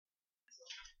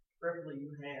preferably you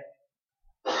have,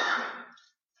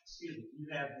 excuse me, you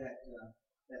have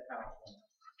that PowerPoint.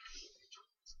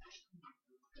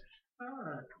 All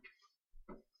right.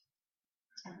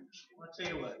 Well, I'll tell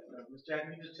you what, Ms.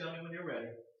 Jackson, you just tell me when you're ready.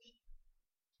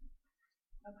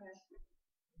 Okay.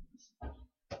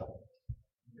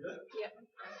 Good? Yep.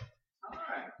 All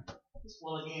right.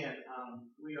 Well, again,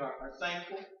 we are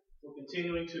thankful. We're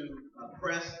continuing to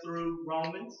press through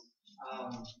Romans. I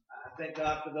thank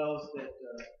God for those that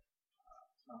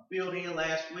filled in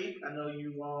last week. I know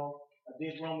you all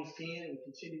did Romans 10 and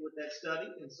continue with that study.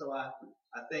 And so I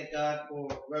thank God for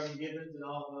Reverend Gibbons and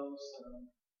all those,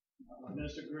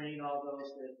 Minister Green, all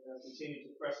those that continue to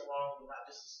press along with not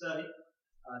just the study,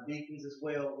 deacons as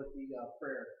well with the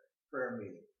prayer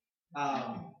meeting.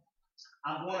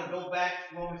 I'm going to go back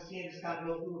to Romans 10, just kind of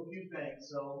go through a few things.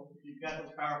 So if you've got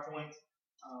those PowerPoints,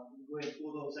 go ahead and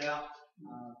pull those out.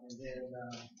 And then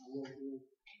we'll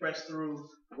press through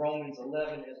Romans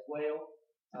 11 as well.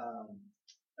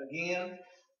 Again,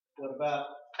 about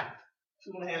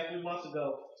 2.5 months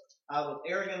ago, I was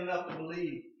arrogant enough to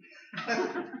believe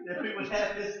that we would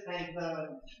have this thing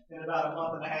done in about a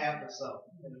month and a half or so.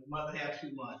 In a month and a half,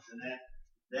 2 months. And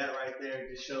that right there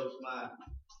just shows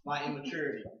my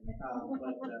immaturity.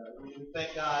 But we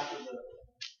thank God for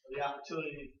the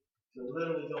opportunity to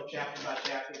literally go chapter by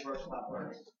chapter, verse by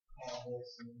verse on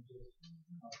this, and just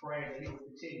pray that He will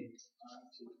continue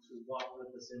to walk with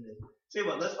us in this. Tell you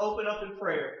what, let's open up in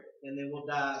prayer, and then we'll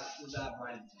dive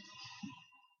right into it.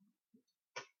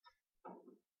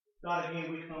 God,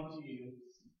 again, we come to you.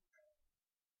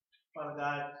 Father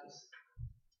God, just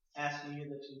asking you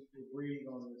that you breathe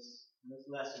on this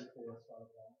lesson for us, Father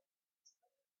God.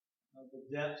 The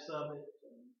depths of it,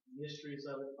 the mysteries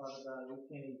of it, Father God, we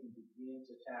can't even begin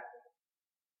to tackle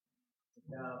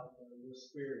without your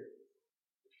Spirit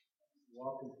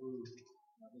walking through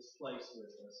this place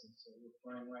with us. And so we're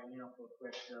praying right now for a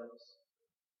fresh dose.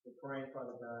 We're praying,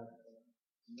 Father God,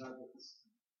 nuggets,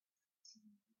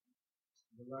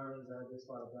 the learnings out of this,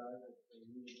 Father God, that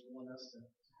you want us to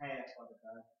have, Father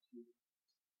God.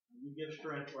 You give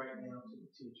strength right now to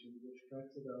the teacher. You give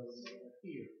strength to those that are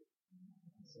here.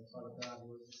 So, Father God,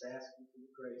 we're just asking for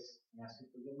your grace,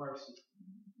 asking for your mercy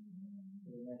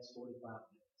for the next 45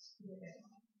 minutes.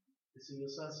 It's in your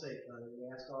Son's sake, Father.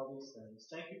 We ask all these things.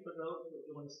 Thank you for those who are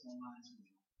doing this online as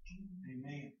well.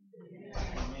 Amen. Amen.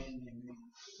 Amen.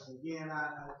 Again,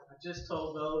 I just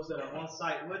told those that are on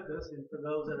site with us, and for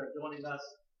those that are joining us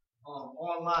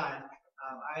online,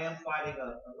 I am fighting a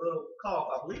little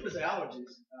cough. I believe it's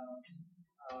allergies.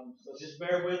 So just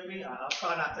bear with me. I'll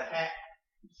try not to hack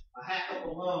up a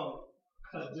lung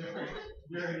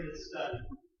during this study.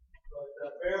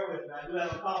 But bear with me. I do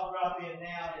have a cough drop in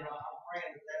now, and I'm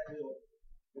praying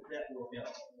that will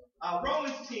help.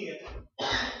 Romans 10,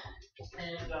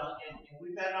 and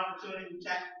we've had an opportunity with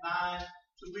chapter 9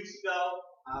 2 weeks ago.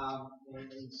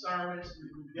 In sermons,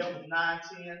 we dealt with 9,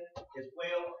 10 as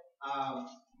well.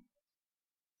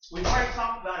 We've already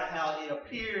talked about it, how it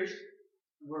appears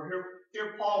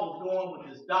here Paul was going with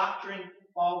his doctrine.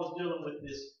 Paul was dealing with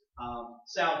this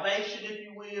salvation, if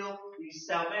you will.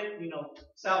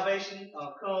 Salvation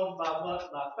comes by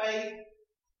what? By faith.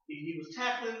 He was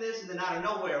tackling this, and then out of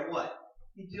nowhere, what?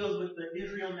 He deals with the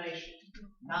Israel nation,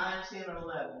 9, 10, and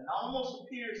 11. It almost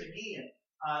appears again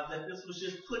that this was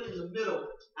just put in the middle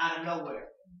out of nowhere.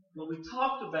 When we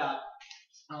talked about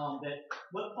that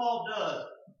what Paul does,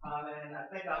 and I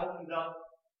think I opened up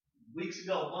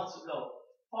months ago,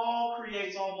 Paul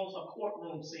creates almost a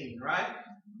courtroom scene, right?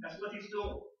 That's what he's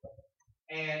doing.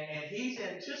 And he's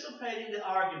anticipating the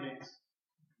arguments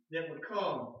that would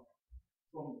come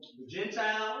from the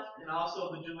Gentiles and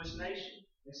also the Jewish nation.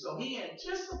 And so he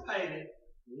anticipated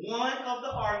one of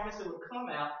the arguments that would come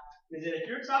out is that if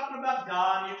you're talking about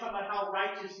God, you're talking about how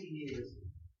righteous He is,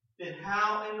 then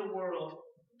how in the world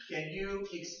can you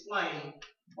explain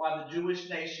why the Jewish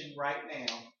nation right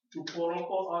now, who quote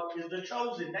unquote is the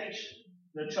chosen nation,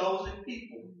 the chosen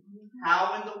people,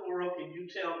 how in the world can you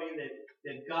tell me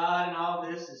that God and all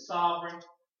this is sovereign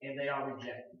and they are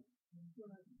rejected?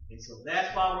 And so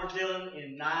that's why we're dealing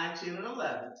in 9, 10, and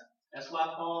 11. That's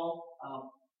why Paul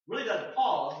really doesn't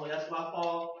pause, but that's why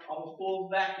Paul almost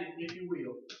pulls back, if you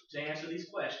will, to answer these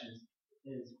questions.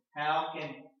 Is how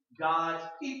can God's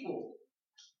people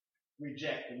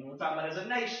reject Him? We're talking about as a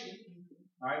nation.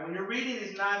 All right, when you're reading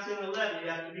these 9, 10, and 11, you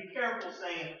have to be careful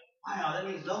saying, wow, that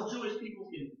means no Jewish people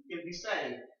can be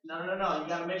saved. No. You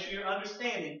got to make sure you're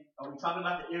understanding. Are we talking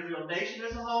about the Israel nation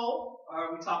as a whole, or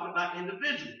are we talking about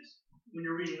individuals when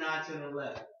you're reading 9, 10, and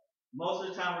 11? Most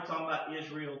of the time we're talking about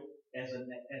Israel as a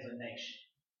nation.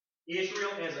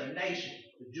 Israel as a nation,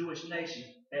 the Jewish nation,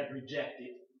 has rejected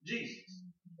Jesus.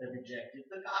 They rejected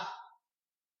the gospel.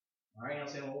 All right, I'm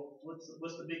saying, well, what's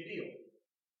the big deal?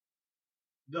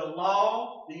 The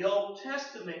law, the Old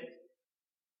Testament,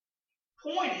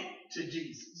 pointed to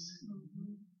Jesus.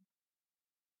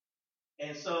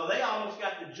 And so they almost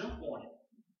got the jump on it,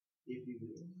 if you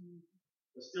will.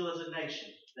 But still, as a nation,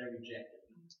 they rejected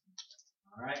him.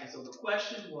 All right, and so the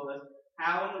question was,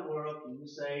 how in the world can you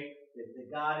say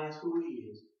that God is who he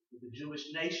is, with the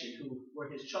Jewish nation, who were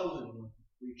his chosen one,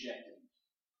 rejected him?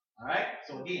 All right,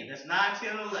 so again, that's 9, 10,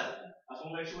 and 11. I just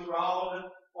want to make sure we're all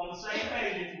on the same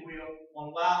page, if you will,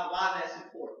 on why that's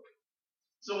important.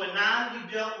 So in 9,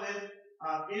 we dealt with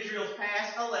Israel's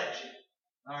past election.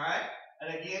 All right?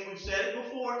 And again, we've said it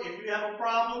before, if you have a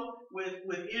problem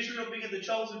with Israel being the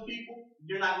chosen people,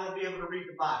 you're not going to be able to read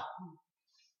the Bible.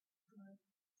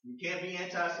 You can't be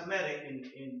anti-Semitic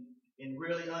and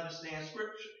really understand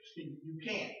Scripture. You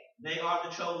can't. They are the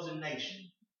chosen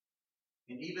nation.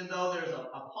 And even though there's a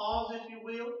pause, if you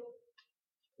will,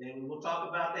 and we'll talk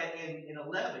about that in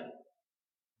 11,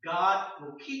 God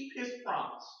will keep his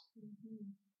promise.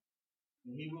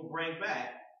 And he will bring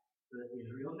back the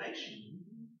Israel nation.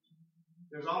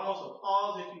 There's almost a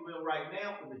pause, if you will, right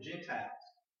now for the Gentiles.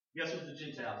 Guess what the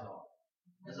Gentiles are?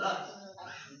 That's us.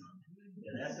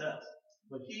 Yeah, that's us.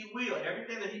 But he will.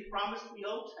 Everything that he promised in the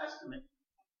Old Testament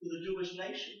to the Jewish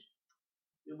nation,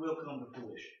 it will come to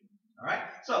fruition. All right?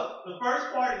 So, the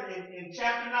first part in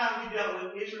chapter 9, we dealt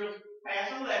with Israel's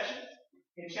past election.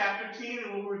 In chapter 10,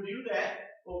 and we'll review that,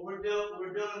 but we're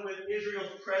dealing with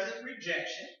Israel's present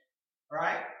rejection. All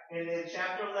right? And in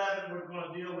chapter 11, we're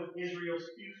going to deal with Israel's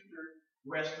future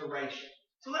restoration.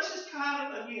 So let's just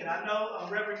kind of, again, I know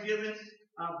Reverend Gibbons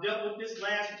dealt with this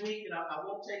last week, and I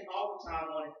won't take all the time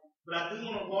on it, but I do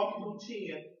want to walk through 10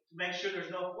 to make sure there's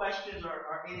no questions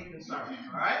or any concerns.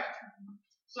 All right?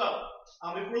 So,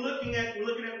 if we're looking at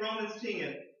Romans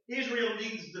 10, Israel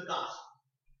needs the gospel.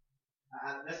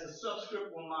 That's a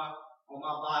subscript on my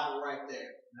Bible right there.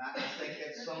 And I think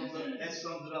that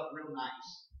sums it up real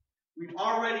nice. We've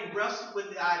already wrestled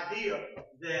with the idea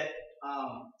that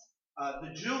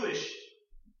the Jewish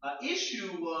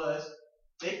issue was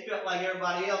they felt like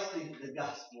everybody else needed the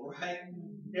gospel, right?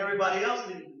 Everybody else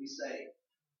needed to be saved.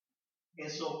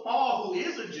 And so Paul, who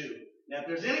is a Jew, now if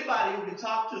there's anybody who can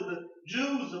talk to the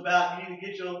Jews about you need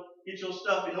to get your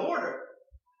stuff in order,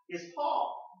 it's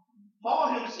Paul.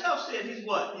 Paul himself said he's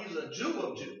what? He's a Jew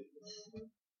of Jews.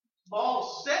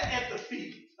 Paul sat at the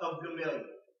feet of Gamaliel.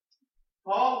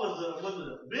 Paul was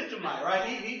a Benjamite,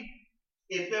 right?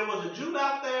 If there was a Jew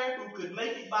out there who could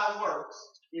make it by works,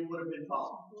 it would have been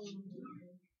Paul.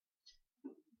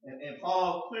 And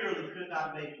Paul clearly could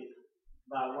not make it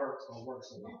by works or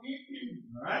works alone.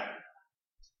 All right?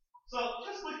 So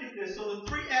just look at this. So the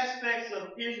three aspects of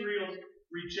Israel's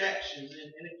rejections,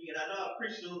 and again, I know I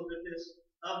preached a little bit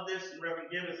of this, and Reverend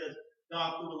Gibbons has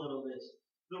gone through a little of this.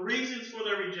 The reasons for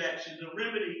their rejection, the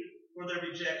remedy for their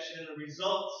rejection, and the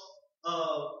results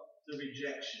of the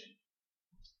rejection.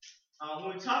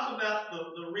 When we talk about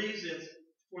the reasons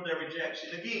for their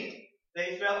rejection, again,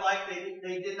 they felt like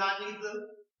they did not need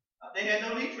they had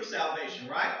no need for salvation,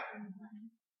 right?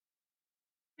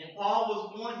 And Paul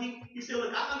was one, he said,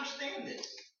 look, I understand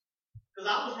this. Because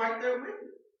I was right there with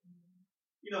you.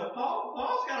 You know,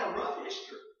 Paul's got a rough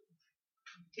history.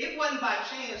 It wasn't by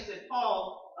chance that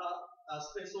Paul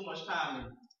spent so much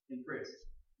time in prison.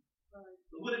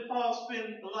 But what did Paul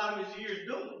spend a lot of his years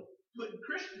doing? Putting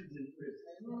Christians in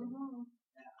prison.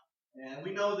 And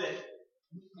we know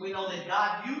that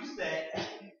God used that,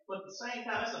 but at the same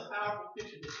time, it's a powerful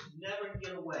picture that you never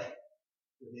get away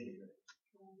with anything.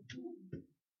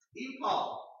 Even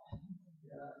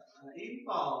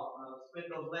Paul spent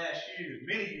those last years,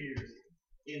 many years,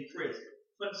 in prison.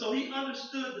 But so he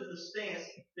understood the stance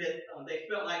that they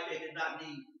felt like they did not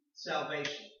need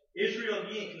salvation. Israel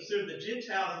again considered the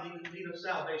Gentiles in need of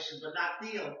salvation, but not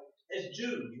them as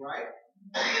Jews, right?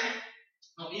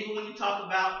 Even when you talk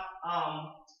about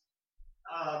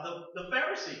the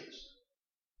Pharisees,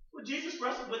 well, Jesus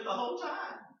wrestled with the whole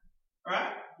time,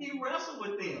 right? He wrestled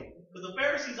with them. But the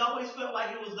Pharisees always felt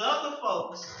like it was the other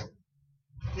folks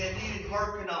that needed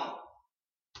working on.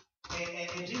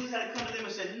 And Jesus had to come to them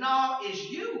and say, no, it's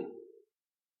you.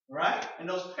 Right? And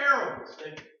those parables,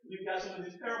 we've got some of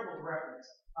these parables referenced.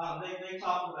 They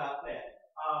talk about that.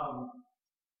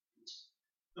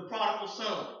 The prodigal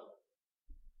son.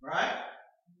 Right?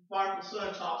 The prodigal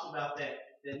son talks about that.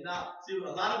 A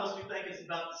lot of us, we think it's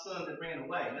about the son that ran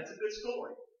away. And that's a good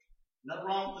story. Nothing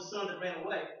wrong with the son that ran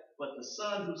away. But the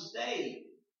son who stayed,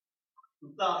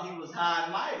 who thought he was high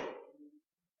and mighty,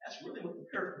 that's really what the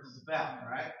parable is about,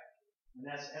 right? And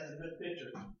that's a good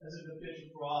picture. That's a good picture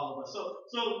for all of us. So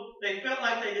they felt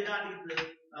like they did not need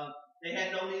they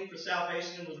had no need for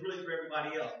salvation. It was really for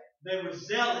everybody else. They were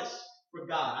zealous for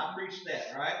God. I preached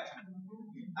that, right?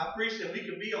 I preached that we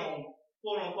could be on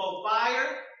quote unquote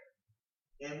fire,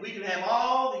 and we can have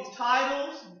all these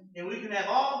titles, and we can have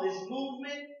all this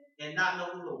movement, and not know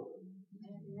the Lord.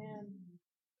 Amen.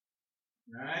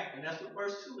 All right, and that's what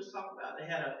verse 2 is talking about. They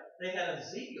had a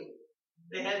zeal,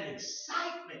 they had an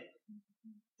excitement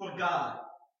for God,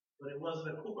 but it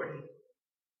wasn't according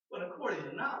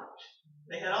to knowledge.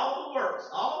 They had all the works,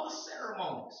 all the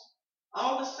ceremonies,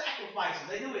 all the sacrifices.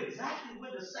 They knew exactly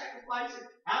when to sacrifice it,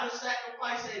 how to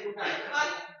sacrifice it, what to cut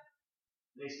it.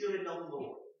 They still didn't know the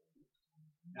Lord.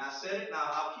 Now I said it, now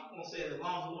I'll keep on saying it as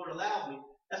long as the Lord allows me.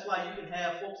 That's why you can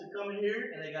have folks that come in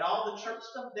here and they got all the church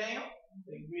stuff down.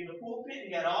 They can be in the pulpit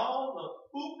and got all the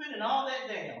pooping and all that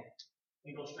down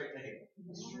and go straight to hell.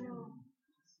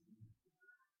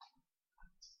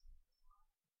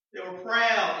 They were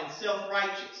proud and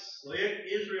self-righteous. So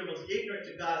Israel was ignorant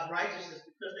to God's righteousness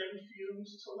because they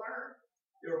refused to learn.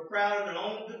 They were proud of their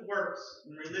own good works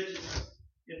and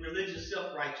religious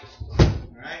self-righteousness.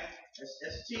 All right?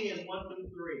 That's 10, 1 through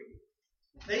 3.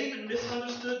 They even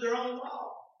misunderstood their own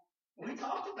law. We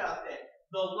talked about that.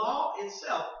 The law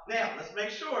itself. Now, let's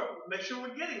make sure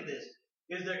we're getting this.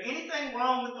 Is there anything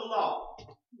wrong with the law?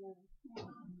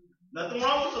 Nothing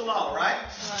wrong with the law, right?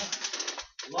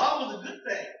 The law was a good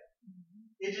thing.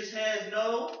 It just has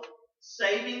no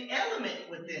saving element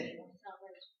within it.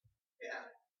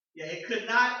 Yeah, it could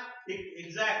not,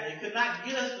 exactly, it could not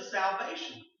get us to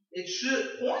salvation. It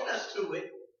should point us to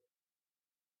it.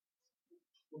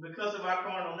 But because of our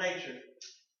carnal nature,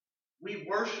 we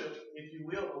worship, if you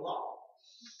will, the law.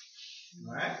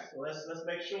 All right? So let's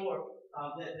make sure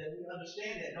that we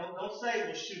understand that. Don't say,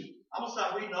 well, shoot, I'm going to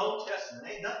start reading the Old Testament.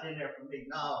 Ain't nothing in there for me.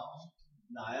 No,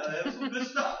 that was some good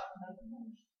stuff.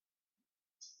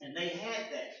 And they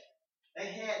had that. They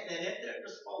had that at their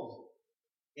disposal.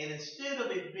 And instead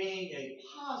of it being a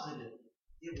positive,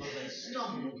 it was a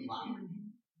stumbling block.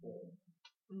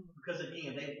 Because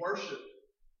again, they worshiped.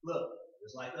 Look,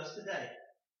 just like us today,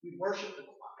 we worship the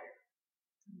choir.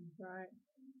 Right.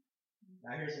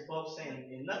 I hear some folks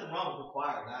saying, and nothing wrong with the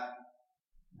choir.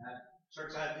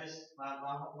 Church I just,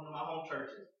 one of my home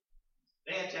churches.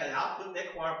 Fantastic. I'll put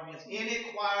that choir up against any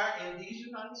choir in these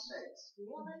United States.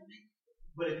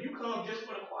 But if you come just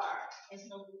for the choir,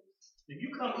 if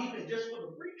you come even just for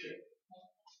the preacher,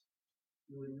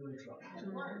 you're in trouble. You're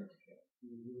in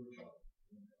trouble.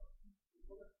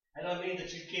 That doesn't mean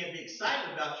that you can't be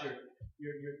excited about your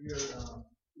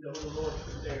who the Lord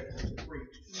put there to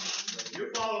preach. If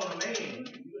you're following a man,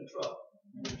 you're in trouble.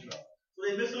 You're in trouble. So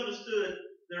they misunderstood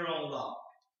their own law.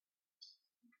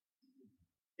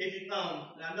 If you and I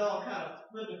know I'm kind of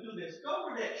flipping through this, go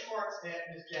over that chart at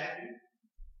Miss Jackie.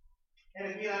 And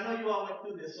again, I know you all went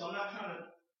through this, so I'm not trying to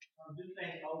do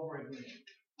things over again.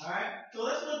 All right? So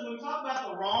let's look. When we talk about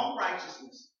the wrong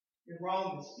righteousness in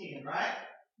Romans 10, right?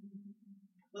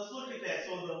 Let's look at that.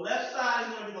 So the left side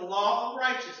is going to be the law of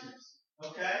righteousness.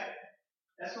 Okay?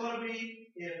 That's going to be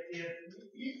if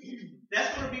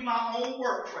that's going to be my own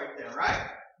works right there, right?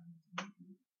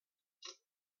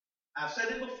 I've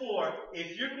said it before.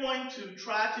 If you're going to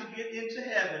try to get into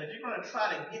heaven, if you're going to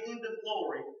try to get into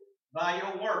glory by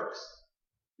your works,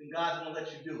 then God's going to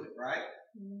let you do it, right?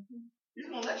 Mm-hmm. He's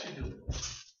going to let you do it.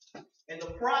 And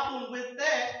the problem with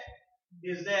that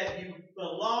is that the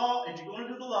law, if you're going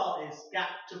to do the law, it's got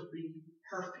to be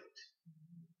perfect.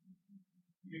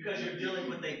 Because you're dealing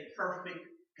with a perfect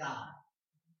God.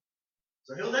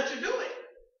 So he'll let you do it.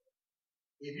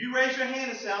 If you raise your hand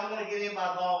and say, I want to get in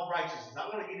by the law of righteousness, I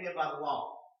want to get in by the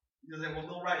law, he'll say, well,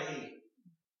 go right ahead.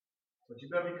 But you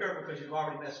better be careful because you've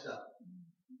already messed up.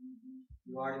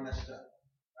 You already messed up.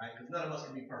 Right? Because none of us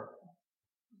can be perfect.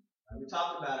 Right? We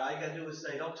talked about it. All you got to do is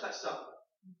say, don't touch something.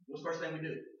 What's the first thing we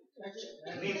do?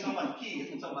 We ain't talking about the kids,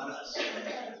 we're talking about us. We're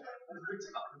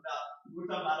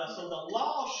talking about us. So the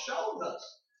law showed us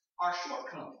our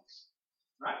shortcomings.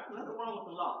 Right? Nothing wrong with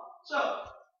the law. So,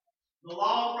 the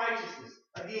law of righteousness.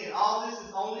 Again, all this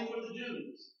is only for the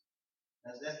Jews.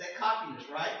 That's that cockiness,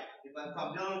 right? If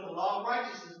I'm dealing with the law of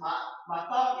righteousness, my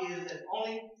thought is that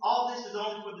all this is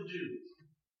only for the Jews.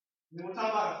 When we're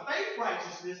talking about a faith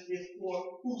righteousness, it's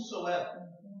for whosoever.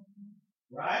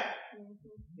 Right?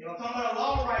 If I'm talking about a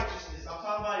law of righteousness, I'm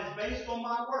talking about it's based on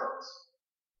my works.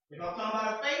 If I'm talking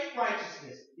about a faith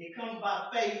righteousness, it comes by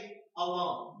faith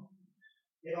alone.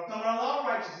 If I'm talking about a law of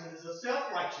righteousness, it's a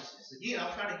self-righteousness. Again,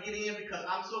 I'm trying to get in because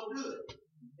I'm so good.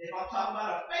 If I'm talking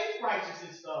about a faith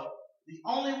righteousness, though, the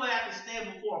only way I can stand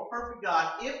before a perfect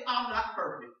God, if I'm not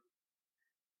perfect,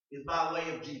 is by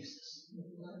way of Jesus.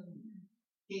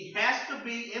 He has to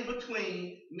be in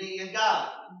between me and God.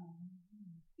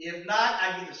 If not,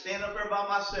 I get to stand up there by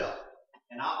myself.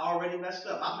 And I already messed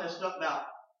up. I messed up about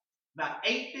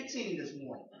 8:15 this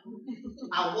morning.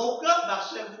 I woke up about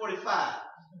 7:45.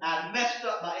 I messed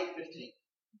up by 8:15.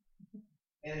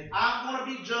 And if I'm going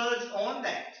to be judged on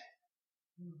that,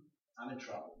 I'm in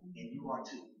trouble. And you are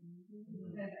too.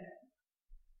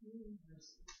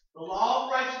 The law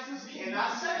of righteousness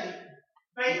cannot save.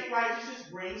 Faith righteousness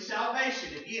brings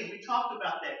salvation. Again, we talked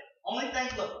about that. Only thing,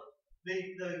 look,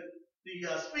 the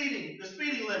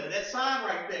speeding limit, that sign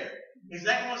right there, is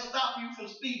that going to stop you from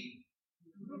speeding?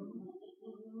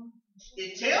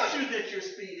 It tells you that you're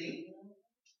speeding.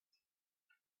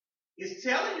 It's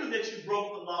telling you that you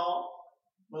broke the law.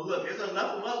 But look, there's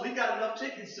enough of us. We got enough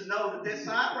tickets to know that that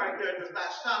sign right there does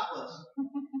not stop us.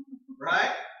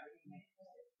 Right?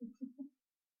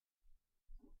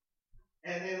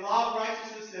 And then law of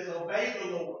righteousness says obey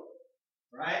the Lord.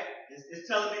 Right? It's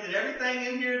telling me that everything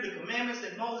in here, the commandments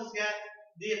that Moses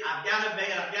did, I've got to obey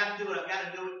it, I've got to do it, I've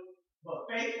got to do it. But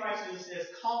faith righteousness says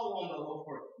call on the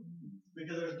Lord.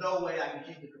 Because there's no way I can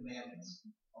keep the commandments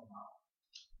of God.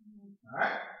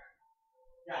 Alright?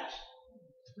 Gotcha.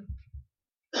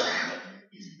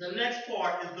 The next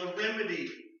part is the remedy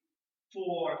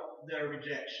for their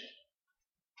rejection.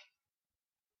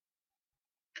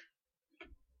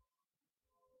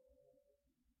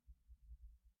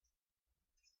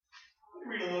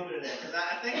 Read a little bit of that because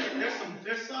I think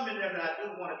there's some in there that I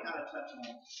do want to kind of touch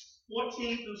on.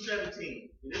 14 through 17.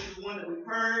 And this is one that we've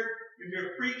heard. You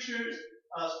hear preachers,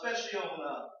 especially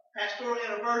on pastoral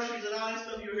anniversaries and all that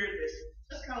stuff. You hear this.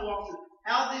 Let's kind of walk through.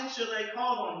 How then shall they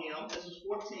call on him? This is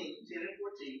 10 and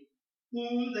 14.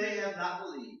 Whom they have not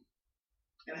believed.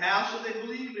 And how shall they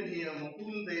believe in him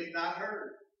whom they've not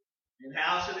heard? And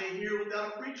how shall they hear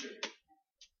without a preacher?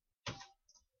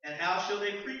 And how shall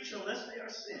they preach unless they are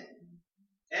sent?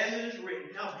 As it is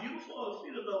written, how beautiful are the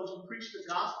feet of those who preach the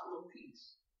gospel of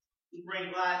peace, who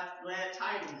bring glad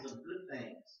tidings of good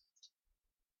things.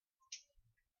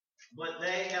 But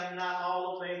they have not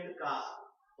all obeyed the gospel.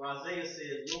 For Isaiah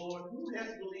says, Lord, who has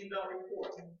believed our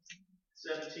report?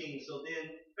 17. So then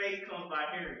faith comes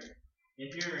by hearing,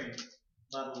 and hearing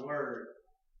by the word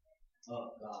of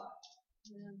God.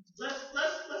 Yeah.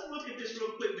 Let's look at this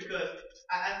real quick because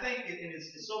I think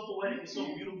it's so poetic, it's so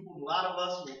beautiful. A lot of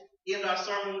us will end our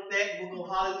sermon with that. We'll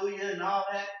go hallelujah and all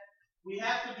that. We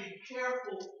have to be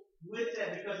careful with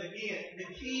that because again, the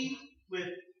key with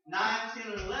 9,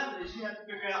 10, and 11 is you have to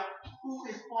figure out who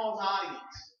is Paul's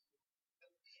audience.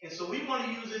 And so we want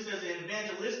to use this as an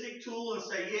evangelistic tool and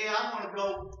say, yeah, I want to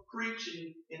go preach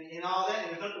and all that.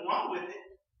 And there's nothing wrong with it.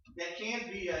 That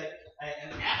can be an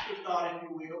afterthought, if you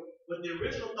will. But the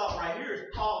original thought right here is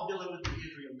Paul dealing with the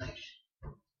Israel nation.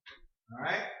 All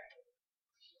right?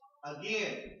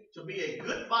 Again, to be a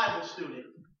good Bible student,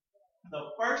 the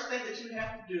first thing that you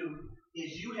have to do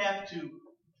is you have to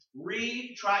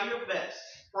read, try your best,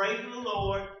 pray to the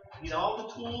Lord, get all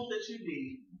the tools that you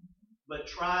need, but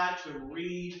try to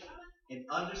read and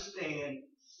understand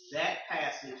that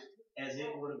passage as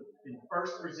it would have been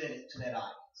first presented to that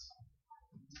audience.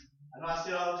 I know I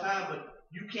say it all the time, but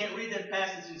you can't read that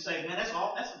passage and say, man, that's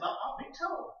about my big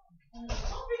toe. My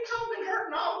big toe been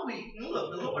hurting all week. And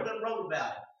look, the Lord done wrote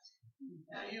about it.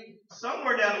 Now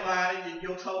somewhere down the line,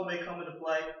 your toe may come into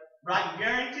play, but I can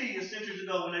guarantee you centuries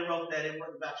ago when they wrote that, it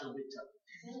wasn't about your big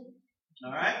toe.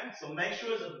 All right? So make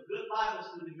sure as a good Bible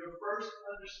student, you're first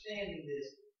understanding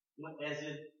this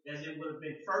as it would have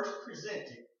been first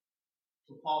presented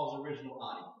to Paul's original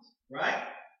audience. Right?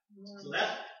 So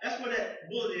that's what that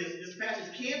bullet is. This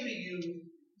passage can be used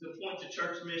to point to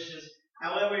church missions.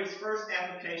 However, its first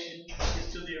application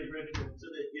is to the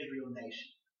Israel nation.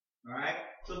 All right?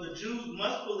 So the Jews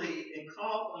must believe and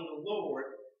call on the Lord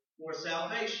for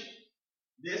salvation.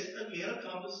 This again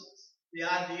encompasses the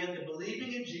idea that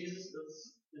believing in Jesus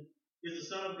is the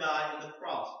Son of God and the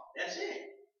cross. That's it.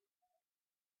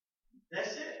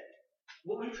 That's it.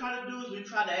 What we try to do is we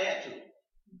try to add to it.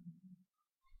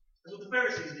 That's what the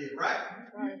Pharisees did, right?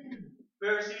 Right.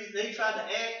 Pharisees, they tried to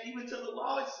add even to the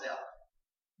law itself.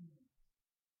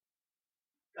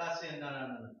 God said,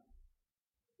 no.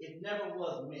 It never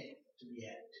was meant to be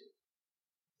added to.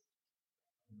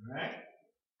 All right?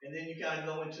 And then you kind of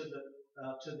go into the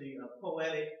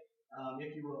poetic,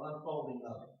 if you will, unfolding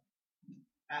of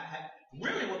it.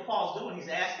 Really what Paul's doing, he's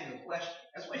asking a question.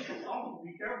 That's why you have to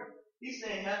be careful. He's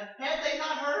saying, have they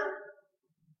not heard?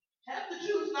 Have the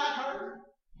Jews not heard?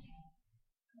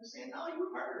 They're saying, no,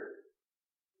 you heard.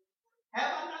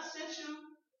 Have I not sent you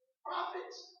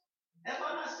prophets? Have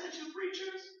I not sent you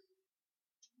preachers?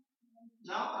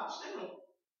 No, I've seen them.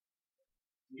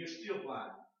 You're still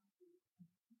blind.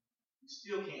 You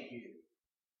still can't hear.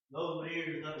 Those with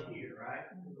ears let them hear, right?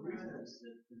 The reason is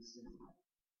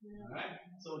all right.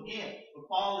 So again, what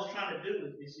Paul is trying to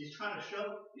do is he's trying to show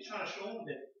them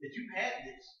that you've had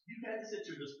this at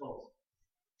your disposal.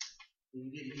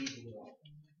 And you didn't heed the warning.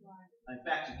 In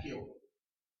fact, you killed them.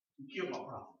 You killed my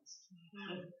prophets.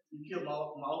 You killed my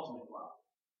ultimate prophet.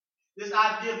 This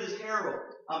idea of this herald,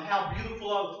 how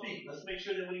beautiful are the feet. Let's make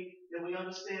sure that we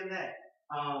understand that.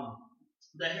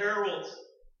 The heralds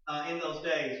in those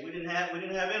days, we didn't have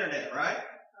internet, right?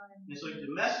 And so the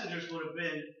messengers would have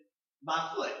been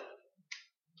by foot.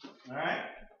 All right?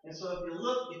 And so if you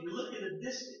look in the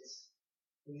distance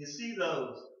and you see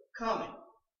those coming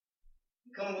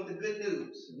with the good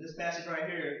news. And this passage right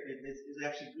here is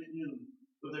actually good news.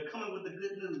 But they're coming with the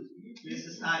good news. It's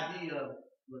this idea of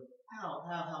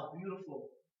how beautiful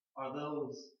are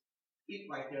those feet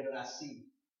right there that I see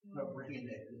bringing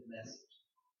that good message.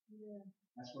 Yeah.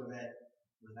 That's where that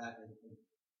happened.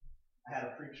 I had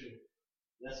a preacher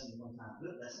lesson one time,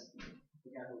 good lesson. I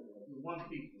forgot who it was. It was one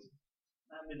Peoples.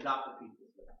 I've been Dr.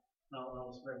 Peoples, but no, it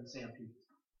was Reverend Sam Peoples.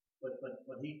 But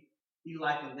he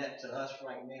likened that to us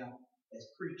right now as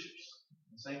preachers.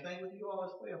 The same thing with you all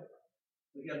as well.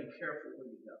 We gotta be careful where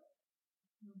you go.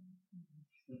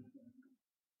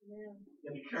 Yeah. You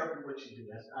gotta be careful what you do.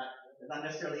 That's not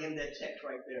necessarily in that text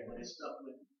right there, but it's stuck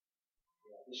with you.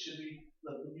 Yeah. It should be.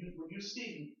 Look, when you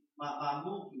see my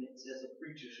movements as a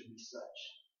preacher should be such.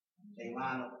 They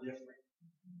line up different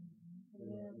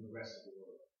than the rest of the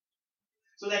world.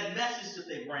 So that message that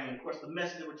they bring, of course, the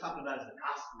message that we're talking about is the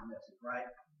gospel message, right?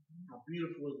 How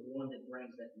beautiful is the one that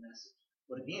brings that message.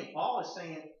 But again, Paul is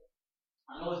saying,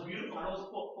 I know it's beautiful, I know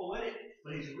it's poetic,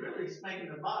 but he's really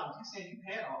spanking the bottom. He's saying you've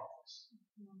had all this.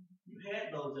 You've had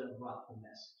those that have brought the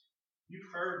message. You've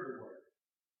heard the word.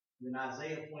 When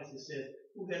Isaiah points and says,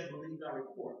 who has believed our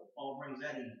report? Paul brings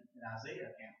that in Isaiah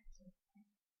account.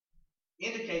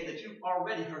 Indicate that you've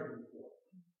already heard the report.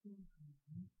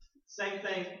 Same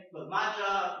thing, but my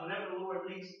job, whenever the Lord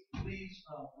moves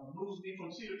me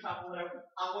from Cedar Top or whatever,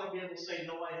 I want to be able to say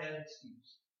nobody has an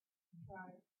excuse.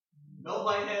 Right.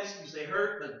 Nobody has an excuse. They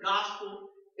heard the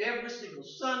gospel every single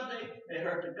Sunday. They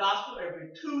heard the gospel every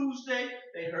Tuesday.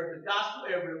 They heard the gospel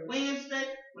every Wednesday.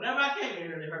 Whenever I came in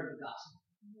here, they heard the gospel.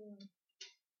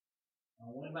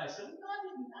 When anybody said, no, I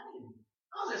didn't.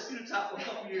 I was at Cedar Top for a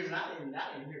couple years and I didn't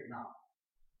hear it. No.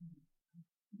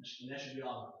 And that should be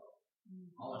all of us.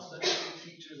 All our Sunday school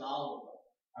teachers, all of them.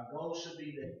 Our goal should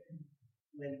be that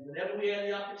whenever we have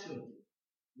the opportunity,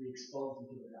 we expose them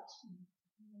to the gospel.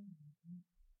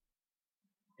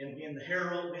 And again, the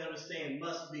herald, we understand,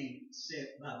 must be sent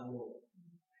by the Lord.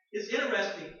 It's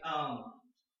interesting.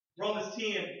 Romans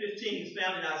 10:15 is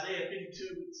found in Isaiah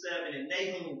 52:7 and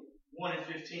Nahum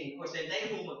 1:15. Of course, that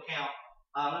Nahum account,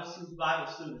 let's use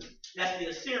Bible students. That's the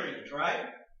Assyrians,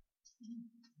 right?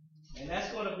 And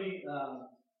that's going to be,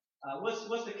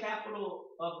 what's the capital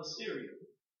of Assyria?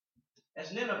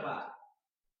 That's Nineveh.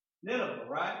 Nineveh,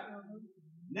 right? Mm-hmm.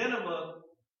 Nineveh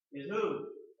is who?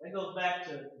 That goes back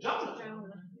to Jonah.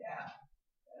 Yeah.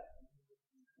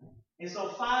 And so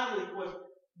finally, of course,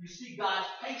 you see God's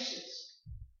patience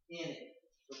in it.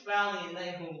 But finally, in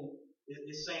Nahum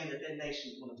is saying that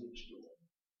nation is going to be destroyed.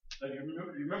 But you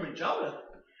remember Jonah?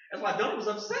 That's why Jonah was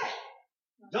upset.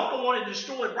 Jonah wanted to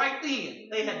destroy it right then.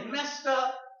 They had messed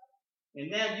up,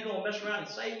 and now you're going to mess around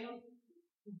and save them?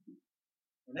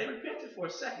 And they repented for a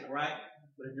second, right?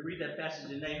 But if you read that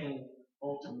passage in Nahum,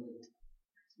 ultimately,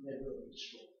 they will be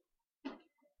destroyed.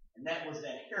 And that was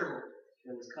that herald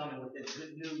that was coming with that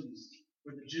good news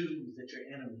for the Jews that your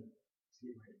enemy is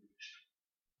getting ready to be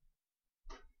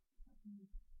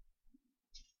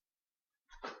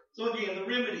destroyed. So again, the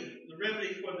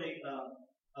remedy for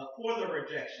the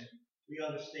rejection, we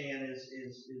understand is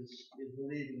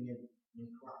believing in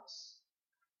Christ.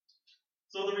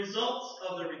 So the results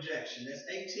of the rejection, that's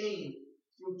 18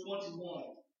 through 21.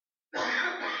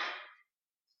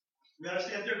 We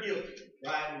understand they're guilty,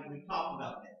 right? We talked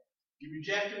about that. You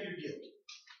reject them, you're guilty.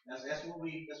 That's what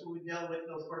we dealt with in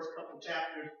those first couple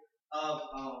chapters of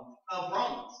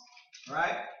Romans,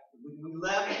 right?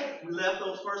 We left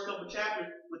those first couple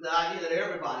chapters with the idea that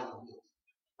everybody was guilty.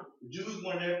 The Jews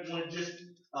wanted just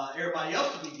everybody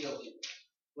else to be guilty,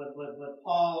 but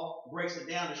Paul breaks it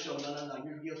down to show no,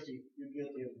 you're guilty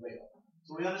as well.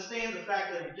 So we understand the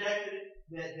fact that rejected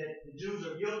that the Jews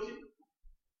are guilty.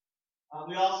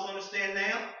 We also understand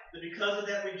now that because of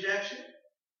that rejection,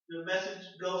 the message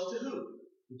goes to who?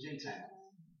 The Gentiles.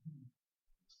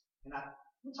 And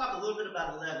we'll talk a little bit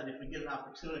about 11 if we get an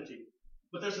opportunity.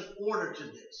 But there's an order to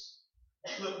this.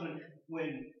 Look,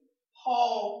 when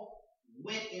Paul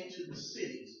went into the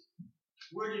cities.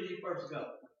 Where did he first go?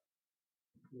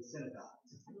 To the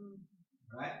synagogues.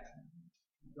 Right?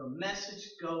 The message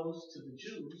goes to the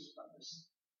Jews first.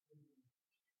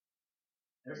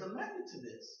 There's a method to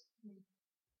this.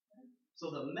 So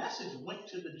the message went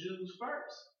to the Jews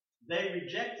first. They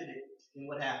rejected it, and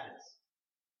what happens?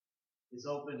 It's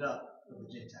opened up for the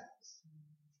Gentiles.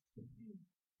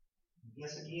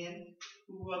 Guess again,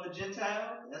 who are the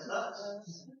Gentiles? That's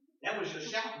us. That was your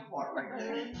shouting part right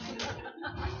there.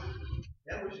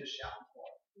 That was your shouting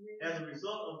part. As a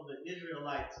result of the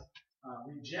Israelites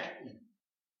rejecting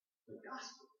the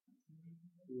gospel,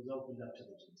 it was opened up to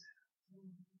the Gentiles.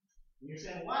 And you're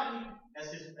saying, why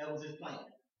did he? That was his plan.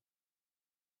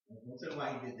 Don't tell me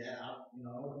why he did that. I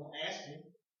won't ask you.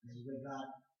 This is what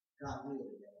God willed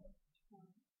it.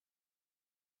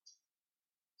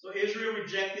 So Israel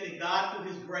rejected, and God,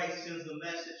 through his grace, sends the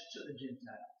message to the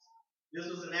Gentiles. This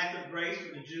was an act of grace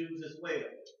for the Jews as well.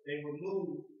 They were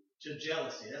moved to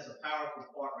jealousy. That's a powerful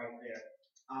part right there.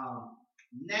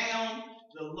 Now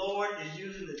the Lord is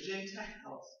using the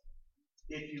Gentiles,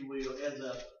 if you will,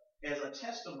 as a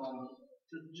testimony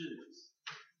to the Jews.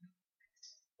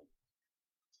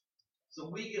 So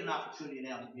we get an opportunity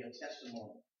now to be a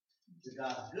testimony to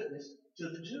God's goodness to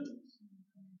the Jews.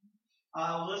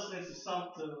 I was listening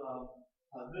to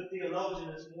a good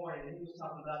theologian this morning, and he was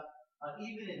talking about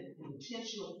even in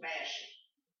intentional fashion,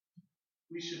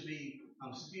 we should be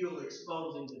still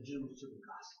exposing the Jews to the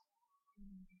gospel.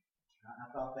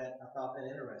 I thought that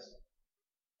interesting.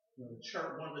 The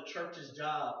church, one of the church's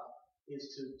jobs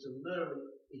is to literally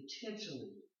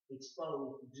intentionally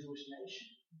expose the Jewish nation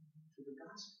to the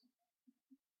gospel.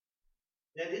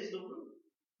 That is the root.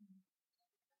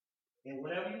 And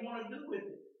whatever you want to do with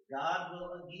it, God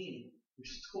will again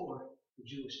restore the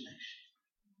Jewish nation.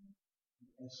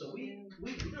 And so we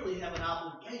really have an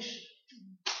obligation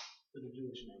to the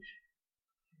Jewish nation.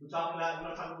 We're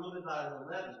going to talk a little bit about it in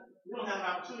 11. We don't have an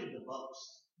opportunity to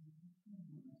boast.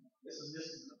 This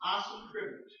is an awesome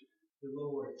privilege the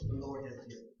Lord has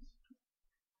given us.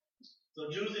 So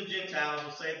Jews and Gentiles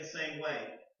will say it the same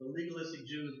way. The legalistic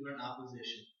Jews were in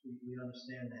opposition. We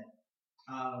understand that.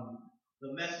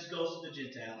 The message goes to the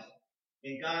Gentiles,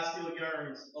 and God still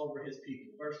yearns over his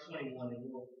people. Verse 21, and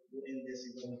we'll end this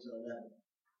and go into 11.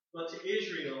 But to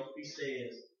Israel, he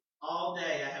says, all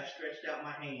day I have stretched out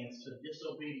my hands to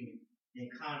disobedient and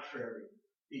contrary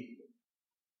people.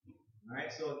 All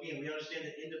right, so again, we understand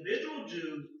that individual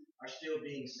Jews are still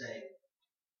being saved.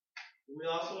 We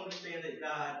also understand that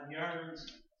God yearns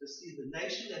to see the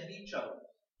nation that he chose.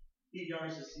 He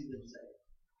yearns to see them saved.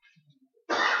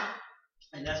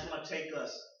 And that's going to take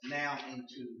us now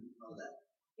into 11.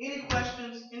 Any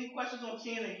questions? Any questions on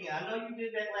 10 again? I know you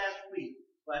did that last week,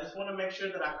 but I just want to make sure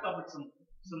that I covered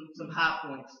some high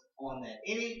points on that.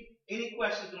 Any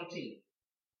questions on 10?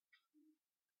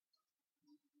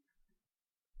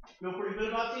 Feel pretty good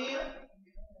about 10?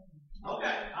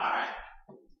 Okay, all right.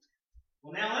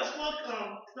 Well, now let's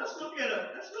look at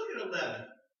 11.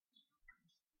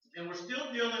 And we're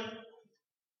still dealing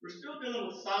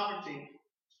with sovereignty,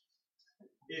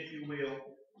 if you will.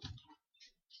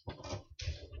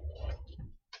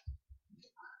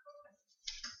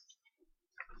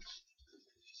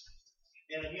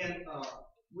 And again,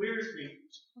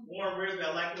 Warren Wiersbe,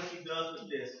 I like what he does with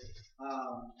this.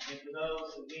 And for those,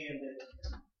 again, that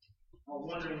are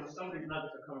wondering where some of these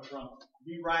nuggets are coming from,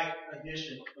 the right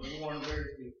edition of Warren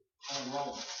Wiersbe on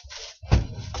Romans.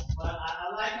 But I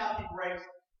like how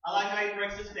he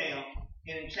breaks this down.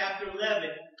 And in chapter 11,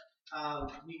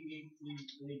 when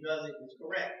he does it, it's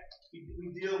correct.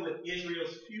 We deal with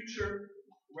Israel's future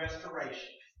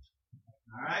restoration.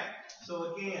 All right?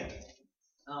 So again,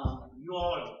 you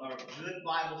all are good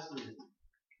Bible students.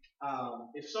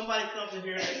 If somebody comes in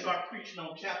here and they start preaching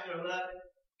on chapter 11,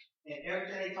 and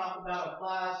everything they talk about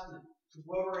applies to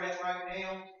where we're at right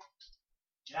now,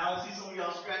 and I will see some of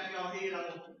y'all scratching your head,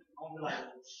 I'm going to be like,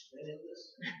 they didn't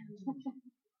listen.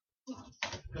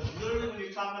 Because literally when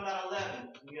you're talking about 11,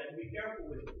 you got to be careful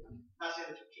with it. I'm not saying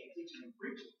that you can't teach it and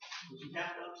preach it, but you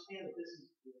have to understand that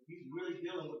he's really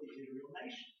dealing with the Israel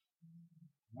nation.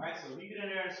 Alright, so if you get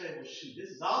in there and say, well, shoot, this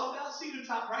is all about Cedar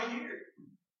Top right here.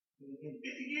 In 50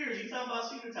 years, he's talking about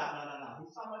Cedar Top. No.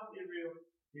 He's talking about the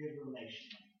Israel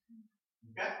nation.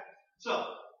 Okay? So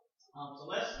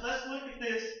let's look at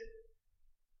this.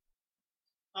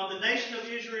 The nation of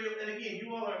Israel, and again,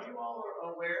 you all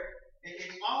are aware, the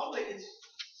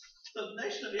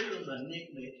nation of Israel is a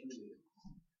enigma, if you will.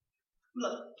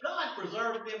 Look, God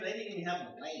preserved them, they didn't even have a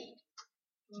land.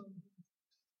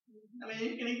 I mean,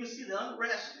 you can even see the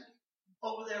unrest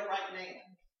over there right now.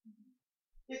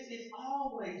 It's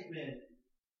always been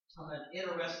an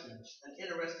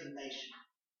interesting nation.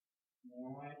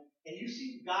 All right? And you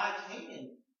see God's hand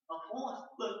upon.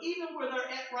 Look, even where they're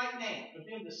at right now, for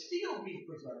them to still be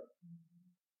preserved.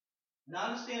 And I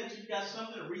understand that you've got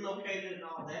something relocated and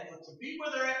all that, but to be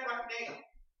where they're at right now,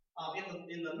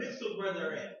 in the midst of where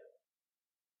they're at,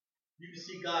 you can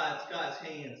see God's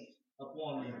hands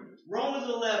upon them. Romans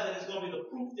 11 is going to be the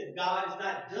proof that God is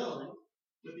not done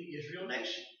with the Israel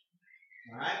nation.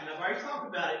 All right, and I've already talked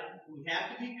about it. We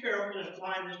have to be careful in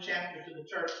applying this chapter to the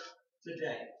church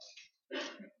today.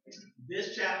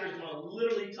 This chapter is going to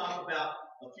literally talk about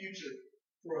a future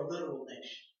for a literal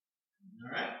nation.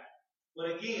 All right,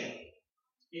 but again,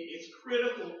 it's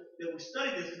critical that we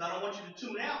study this, because I don't want you to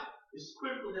tune out. It's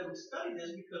critical that we study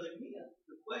this because, again,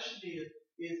 the question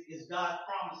is God's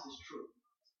promises true?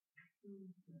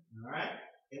 All right,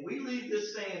 and we leave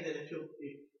this saying that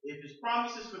if His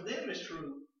promises for them is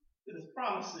true, then His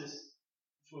promises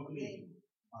for me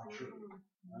are true.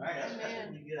 All right, that's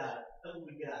what we get out of. That's what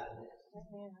we get out of this.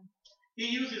 He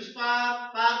uses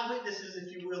five witnesses,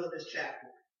 if you will, in this chapter.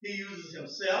 He uses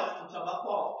himself. I'm talking about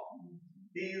Paul.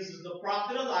 He uses the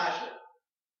prophet Elijah.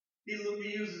 He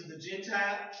uses the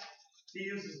Gentiles. He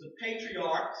uses the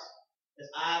patriarchs, as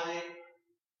Isaac,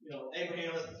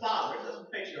 Abraham as the fathers. That's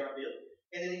what patriarch is.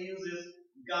 And then he uses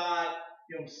God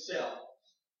Himself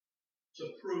to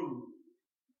prove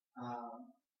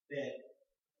that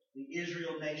the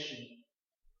Israel nation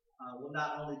will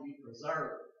not only be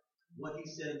preserved, what He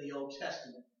said in the Old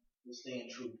Testament will stand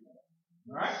true for them.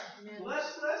 All right. Yeah. So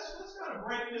let's kind of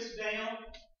break this down.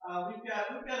 We've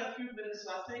got a few minutes.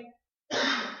 I think,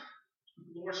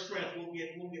 Lord's strength, we'll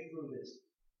get through this.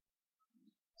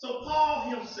 So Paul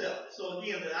himself. So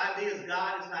again, the idea is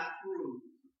God is not through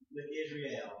with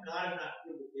Israel. God is not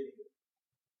through with Israel.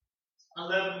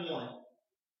 11:1.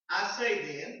 I say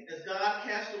then, has God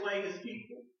cast away His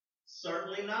people?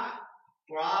 Certainly not.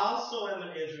 For I also am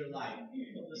an Israelite,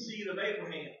 of the seed of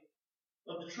Abraham,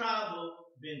 of the tribe of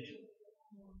Benjamin.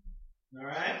 All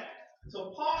right.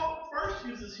 So Paul first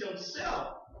uses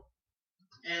himself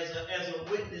as a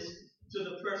witness to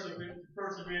the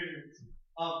perseverance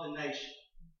of the nation,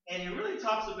 and he really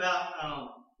talks about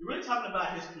talking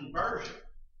about his conversion.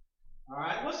 All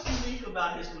right. What's unique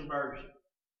about his conversion?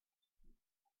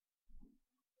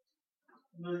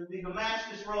 The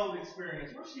Damascus Road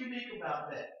experience. What's unique about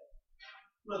that?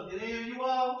 Look, did any of you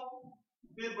all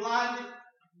been blinded?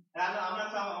 I'm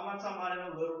not talking about in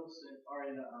a literal sense or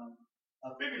in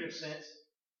a figurative sense.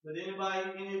 But any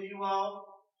of you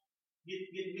all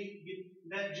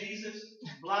met Jesus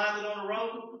blinded on the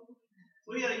road?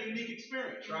 So he had a unique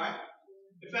experience, right?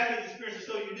 In fact, his experience is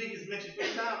so unique, it's mentioned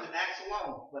 3 times in Acts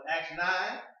alone. But Acts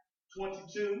 9,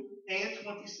 22, and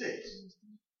 26.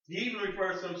 He even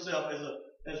refers to himself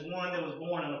as one that was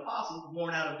born an apostle,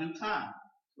 born out of due time,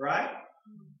 right?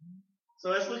 So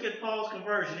let's look at Paul's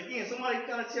conversion. Again, somebody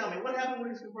kind of tell me, what happened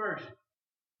with his conversion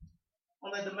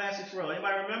on that Damascus Road?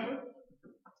 Anybody remember?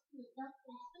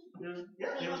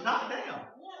 He was knocked down.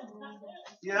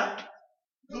 Yeah?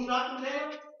 Who knocked him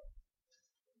down?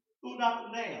 Who knocked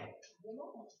him down?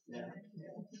 Yeah.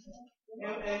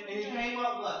 And he came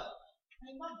up what?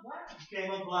 He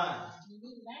came up blind.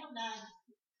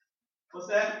 What's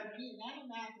that?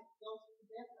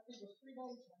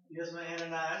 Yes, ma'am.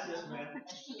 Ananias. Yes, ma'am.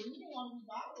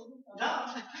 No.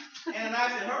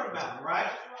 Ananias had heard about it,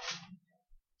 right?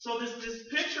 So this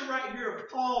picture right here of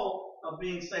Paul of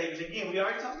being saved. And again, we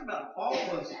already talked about it. Paul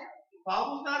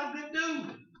was not a good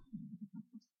dude.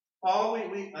 Paul,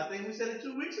 I think we said it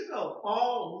 2 weeks ago.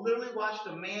 Paul literally watched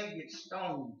a man get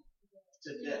stoned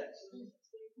to death.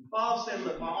 Paul said,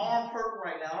 "Look, my arm hurt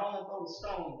right now. I don't want to throw the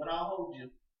stone, but I'll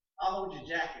hold your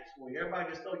jackets for you. Everybody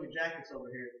just throw your jackets over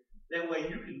here. That way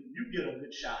you get a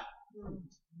good shot."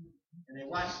 And they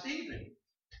watched Stephen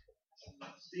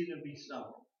be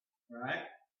stoned. Right?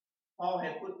 Paul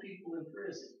had put people in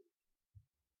prison.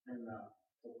 And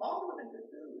so Paul wasn't a good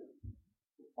dude.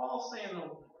 Paul's saying,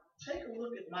 "No, take a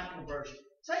look at my conversion.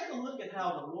 Take a look at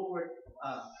how the Lord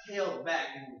held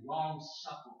back and was long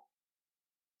suffering.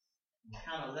 And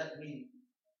kind of let me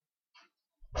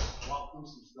walk through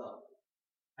some stuff.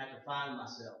 I had to find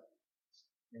myself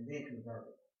and then convert."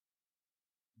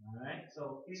 Alright?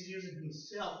 So he's using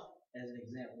himself as an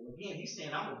example. Again, he's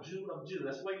saying, "I'm a Jew of Jew."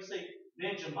 That's why you say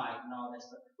Benjamite and all that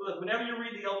stuff. But look, whenever you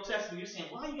read the Old Testament, you're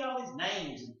saying, "Why you got all these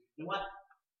names?" And what?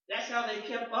 That's how they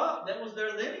kept up. That was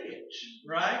their lineage,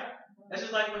 right? That's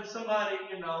just like when somebody,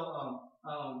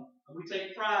 we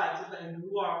take pride in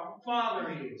who our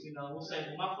father is. We'll say,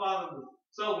 "Well, my father was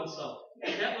so and so."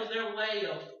 And that was their way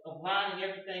of lining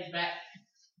everything back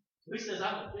He says,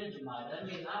 I'm a Benjamite. That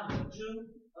means I'm a Jew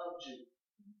of Jews.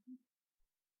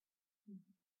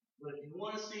 But if you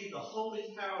want to see the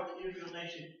holy power of the Israel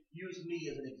nation, use me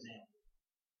as an example.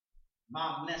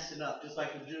 I'm messing up, just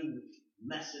like the Jews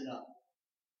messing up.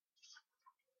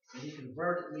 And he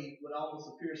converted me what almost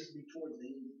appears to be towards the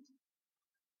end.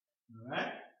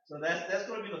 Alright? So that's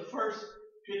going to be the first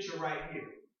picture right here.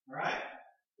 Alright?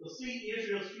 We'll see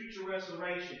Israel's future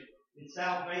restoration and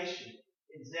salvation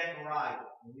in Zechariah.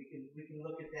 And we can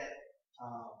look at that.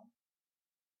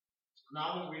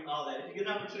 Now I won't read all that. If you get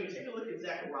an opportunity, take a look at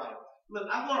Zechariah. Look,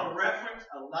 I'm going to reference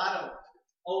a lot of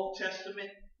Old Testament.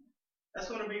 That's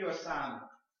going to be your assignment.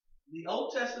 The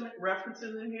Old Testament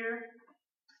references in here,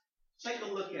 take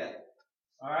a look at it.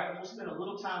 Alright? We'll spend a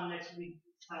little time next week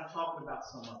kind of talking about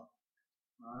some of them.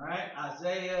 Alright?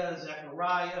 Isaiah,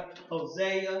 Zechariah,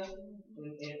 Hosea.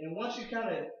 And once you kind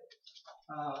of,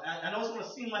 I know it's going to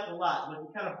seem like a lot, but if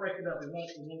you kind of break it up, it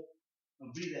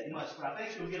won't be that much. But I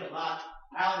think you'll get a lot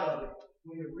out of it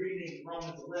when you're reading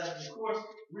Romans 11. Of course,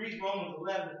 read Romans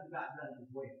 11 if you've not done it as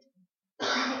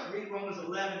well. Read Romans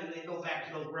 11 and then go back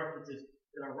to those references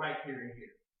that are right here and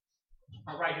here.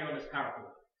 Are right here on this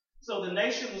PowerPoint. So the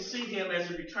nation will see him as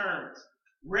he returns,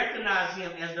 recognize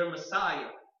him as their Messiah,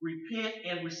 repent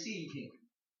and receive him.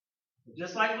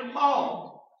 Just like with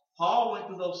Paul went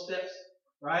through those steps,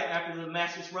 right, after the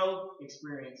Damascus Road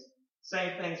experience.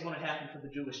 Same thing's going to happen for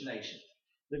the Jewish nation.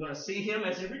 They're going to see him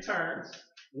as he returns.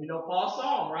 We know Paul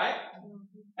saw him, right?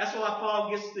 That's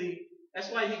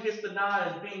why he gets the nod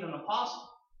as being an apostle.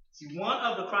 See, one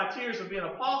of the criteria of being an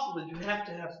apostle is you have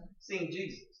to have seen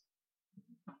Jesus.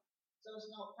 So there's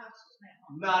no apostles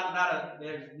now.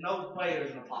 There's no way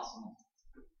there's an apostle.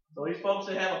 So these folks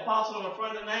that have apostle on the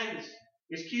front of the name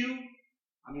is cute.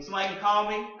 I mean, somebody can call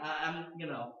me,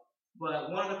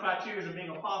 but one of the criteria of being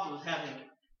an apostle is having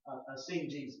seen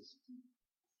Jesus.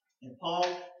 And Paul,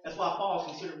 that's why Paul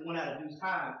is considered one out of due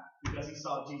time, because he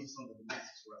saw Jesus on the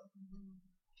Damascus Road.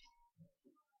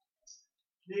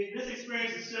 This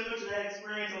experience is similar to that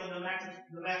experience on the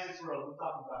Damascus Road. We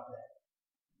talked about that.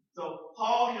 So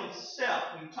Paul himself,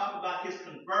 when you talk about his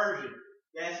conversion,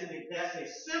 that's a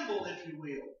symbol, if you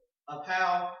will, of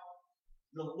how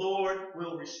the Lord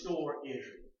will restore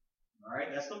Israel. All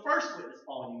right, that's the first witness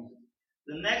Paul uses.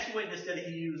 The next witness that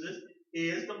he uses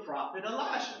is the prophet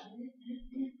Elijah.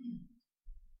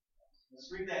 Let's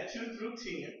read that 2 through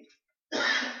 10.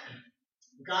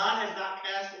 God has not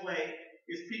cast away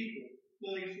his people,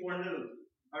 whom he foreknew.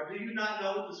 Or do you not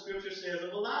know what the scripture says of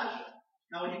Elijah?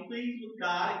 How he pleaded with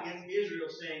God against Israel,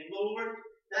 saying, Lord,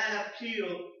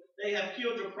 they have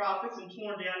killed your prophets and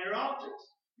torn down your altars.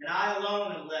 And I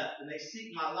alone am left, and they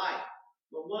seek my life.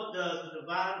 But what does the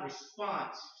divine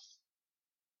response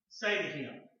say to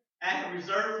him? I have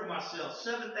reserved for myself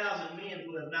 7,000 men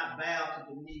who have not bowed to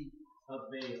the knee of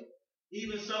Baal.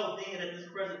 Even so, then, at this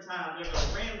present time, there is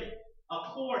a remnant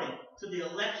according to the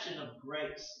election of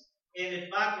grace. And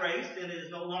if by grace, then it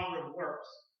is no longer of works.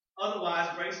 Otherwise,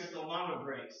 grace is no longer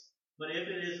grace. But if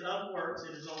it is of works,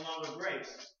 it is no longer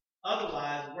grace.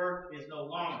 Otherwise, work is no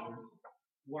longer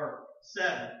work.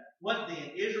 7. What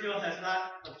then? Israel has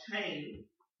not obtained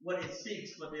what it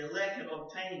seeks, but the elect have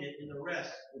obtained it, and the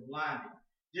rest are blinded.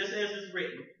 Just as is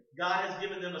written, God has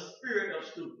given them a spirit of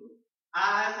stupor,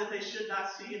 eyes that they should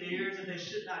not see, and ears that they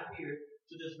should not hear,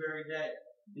 to this very day.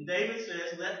 And David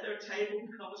says, let their table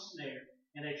become a snare,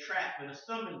 and a trap, and a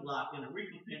stumbling block, and a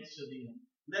recompense to them.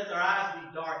 Let their eyes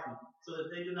be darkened, so that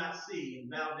they do not see,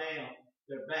 and bow down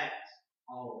their backs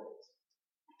always.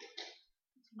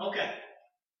 Okay.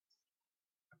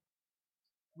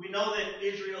 We know that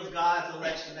Israel is God's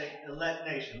elect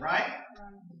nation, right?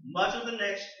 Much of the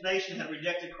next nation had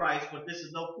rejected Christ, but this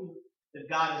is no proof that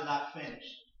God is not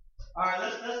finished. All right,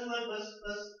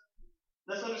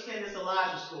 let's understand this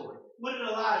Elijah story. What did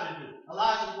Elijah do?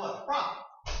 Elijah was what? Prophet.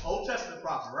 Old Testament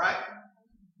prophet, right?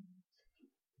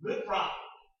 Good prophet.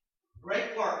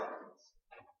 Great work.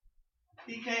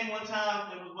 He came one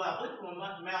time, it was I believe from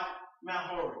Mount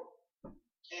Horeb.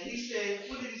 And he said,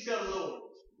 what did he tell the Lord?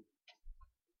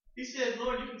 He said,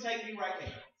 Lord, you can take me right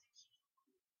now.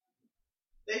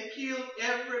 They killed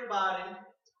everybody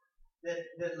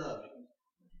that loved him.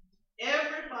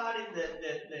 Everybody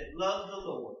that loved the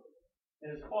Lord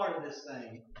and is part of this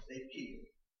thing, they killed.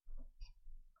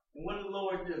 And what did the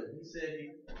Lord do? He said,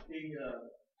 he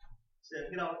said,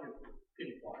 get off your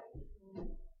pity party.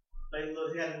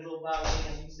 He had a little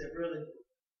violin. He said, really?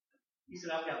 He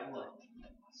said, I've got what?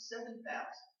 7,000.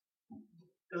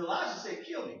 Because Elijah said,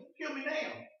 kill me. Kill me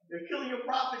now. They're killing your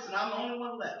prophets, and I'm the only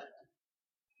one left.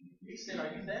 He said,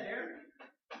 are you that arrogant?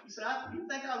 He said, you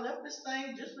think I left this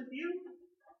thing just with you?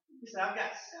 He said, I've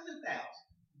got 7,000.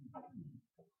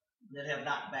 that have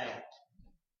not bowed.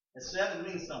 And 7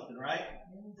 means something, right?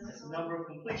 That's the number of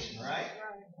completion, right?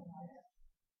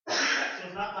 So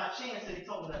it's not by chance that he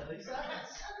told us that. He said, I got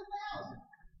 7,000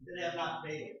 that have not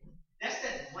bowed. That's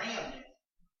that remnant.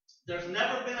 There's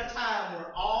never been a time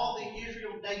where all the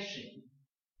Israel nation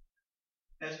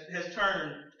has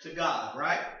turned to God,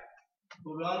 right?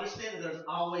 But we understand that there's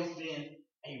always been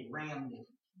a remnant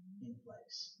in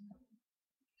place.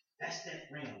 That's that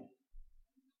remnant.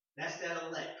 That's that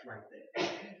elect right there.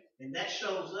 And that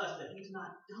shows us that he's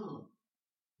not done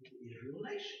with the Israel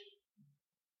nation.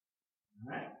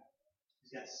 All right?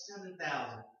 He's got 7,000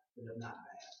 that have not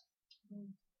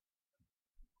bowed.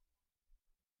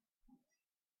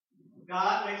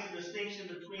 God makes a distinction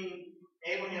between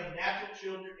Abraham's natural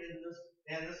children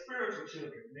and the spiritual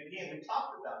children. And again, we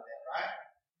talked about that, right?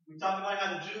 We talked about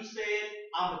how the Jews said,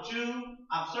 I'm a Jew,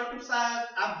 I'm circumcised,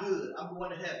 I'm good, I'm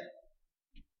going to heaven.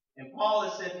 And Paul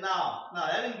has said, no,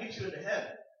 that didn't get you into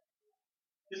heaven.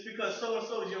 Just because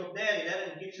so-and-so is your daddy, that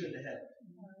didn't get you into heaven.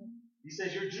 He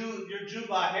says you're Jew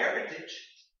by heritage,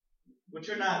 but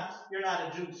you're not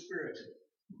a Jew spiritually.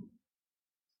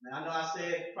 Now I know I say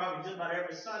it probably just about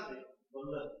every Sunday, but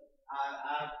look, I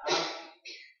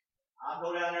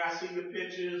go down there, I see your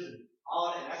pictures and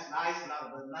all that, and that's nice,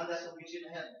 but none of that's gonna get you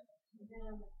into heaven.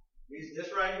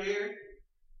 This right here,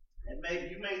 and maybe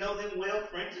you may know them well,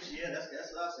 Prentice, yeah, that's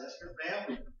us, that's your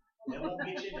family. They won't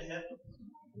get you into heaven.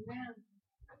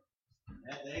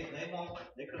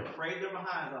 They could have prayed their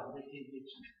behinds off, but they can't get you.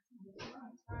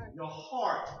 Your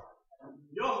heart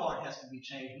has to be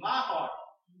changed. My heart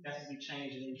has to be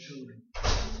changed and in tune.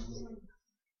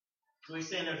 So he's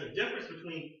saying there's a difference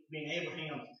between being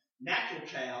Abraham's natural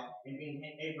child and being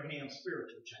Abraham's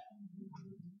spiritual child.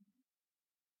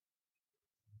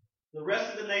 The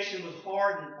rest of the nation was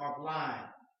hardened or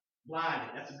blinded.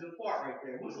 That's a good part right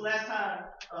there. When's the last time?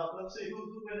 Let's see,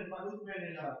 who's been in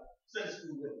Sunday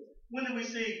school with us? When did we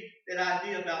see that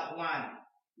idea about blinding?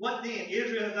 What then?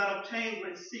 Israel has not obtained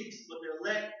what it seeks, but the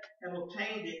elect have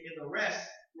obtained it, and the rest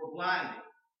were blinded.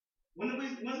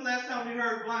 When's the last time we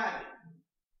heard blinded?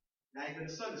 Now you've been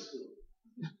to Sunday school.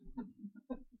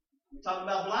 We're talking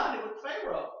about blinded with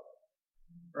Pharaoh.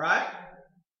 Right?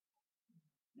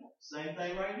 Same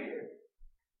thing right here.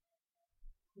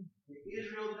 The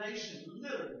Israel nation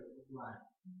literally was blinded.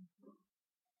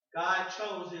 God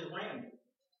chose his remnant.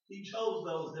 He chose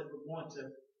those that were going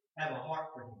to have a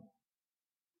heart for him.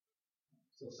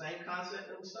 So same concept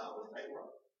that we saw with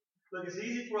Pharaoh. Look, it's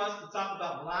easy for us to talk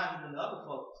about blinding than other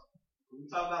folks. When we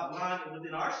talk about blinding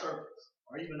within our circles,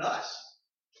 or even us,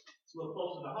 it's a little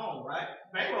closer to home, right?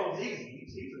 Pharaoh is easy.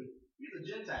 He's a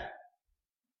Gentile.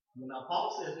 Now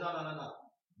Paul says, no.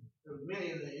 There were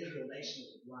many of the Israel nation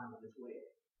that were blinded as well.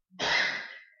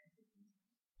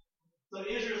 So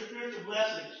Israel's spiritual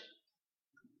blessings.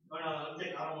 I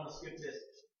don't want to skip this.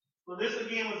 So this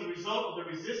again was the result of the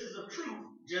resistance of truth,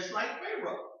 just like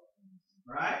Pharaoh.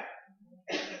 Right?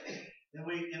 And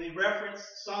we reference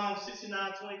Psalm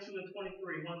 69, 22, and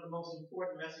 23, one of the most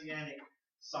important messianic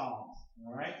psalms.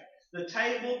 All right? The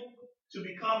table to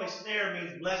become a snare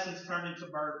means blessings turned into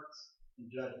burdens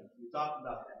and judgment. We talked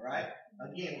about that, right?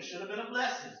 Again, it should have been a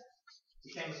blessing.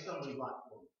 It became a stumbling block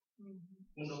for me.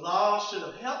 When the law should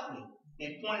have helped me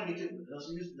and pointed me to,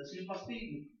 let's use my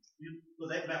feet.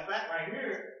 Because matter of fact, right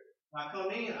here, when I come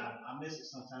in, I miss it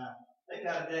sometimes. They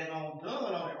got a daggone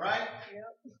gun on it, right?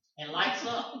 Yep. And lights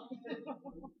up.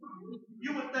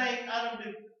 You would think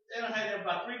they done had that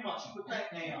about 3 months. You would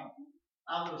think now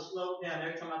I would have slowed down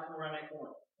every time I come around that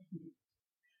corner.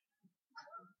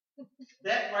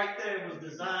 That right there was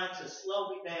designed to slow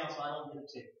me down so I don't get a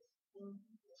ticket.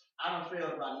 I done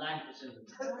failed about 90% of the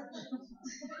time.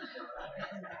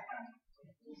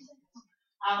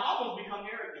 I've almost become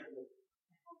arrogant with it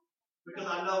because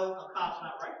I know a cop's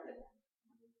not right there.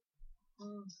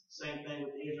 Same thing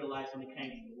with the Israelites when it came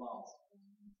to the law.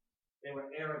 They were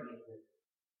arrogant with it.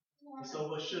 And so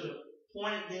what should have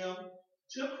pointed them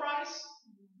to Christ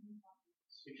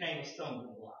became a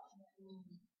stumbling block.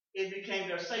 It became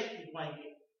their safety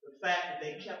blanket, the fact that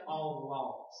they kept all the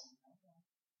laws.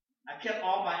 I kept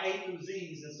all my A through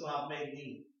Z's, and so I made it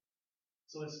in.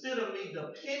 So instead of me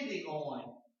depending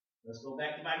on, let's go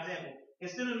back to my example,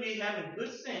 instead of me having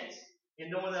good sense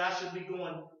and knowing that I should be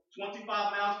going 25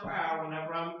 miles per hour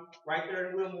whenever I'm right there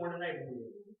in Wilmore in the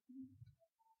neighborhood,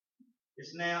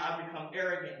 it's now I've become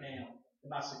arrogant now. And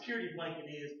my security blanket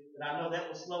is that I know that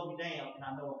will slow me down, and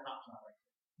I know a cop's not right there.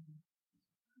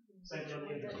 Same thing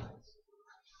with Israelites.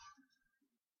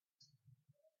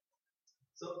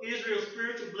 So Israel's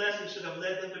spiritual blessing should have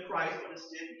led them to Christ, but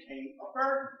instead became a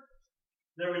burden.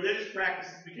 Their religious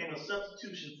practices became a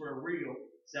substitution for a real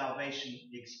salvation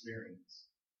experience.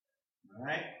 All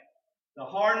right? The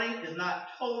hardening is not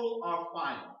total or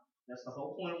final. That's the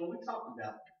whole point of what we talked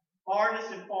about.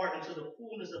 Hardness in part until the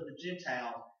fullness of the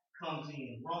Gentile comes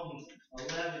in. Romans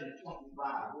 11 and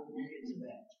 25. We'll get to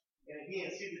that. And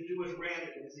again, see the Jewish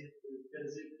remnant is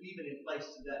even in place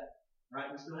today.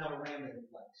 Right? We still have a remnant in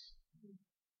place.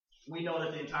 We know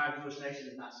that the entire Jewish nation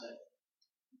is not saved.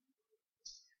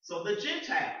 So the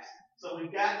Gentiles. So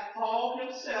we've got Paul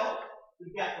himself.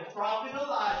 We've got the prophet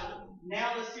Elijah.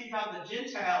 Now let's see how the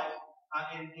Gentiles,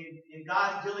 in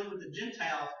God's dealing with the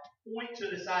Gentiles, point to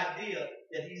this idea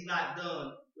that he's not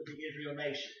done with the Israel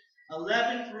nation.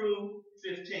 11 through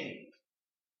 15.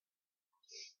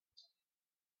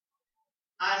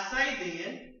 I say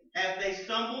then, have they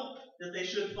stumbled that they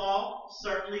should fall?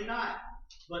 Certainly not.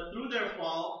 But through their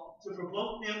fall, to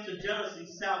provoke them to jealousy,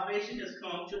 salvation has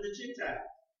come to the Gentiles.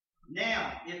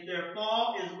 Now, if their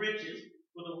fall is riches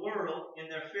for the world, and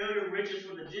their failure riches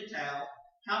for the Gentiles,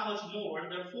 how much more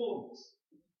their fullness?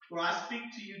 For I speak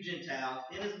to you Gentiles,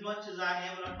 inasmuch as I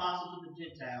am an apostle to the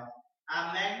Gentiles,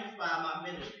 I magnify my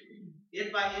ministry.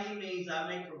 If by any means I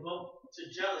may provoke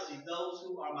to jealousy those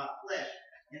who are my flesh,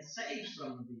 and save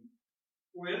some of them.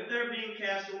 For if their being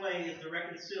cast away is the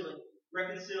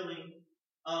reconciling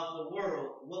of the world,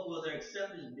 what will their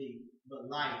acceptance be but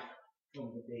life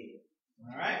from the dead?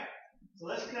 Alright? So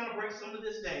let's kind of break some of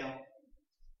this down.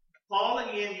 Paul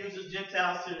again uses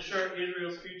Gentiles to assure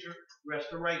Israel's future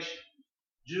restoration.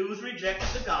 Jews rejected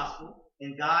the gospel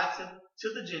and God to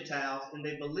the Gentiles, and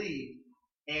they believed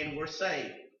and were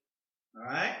saved.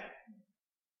 Alright?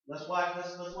 Let's watch how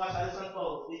this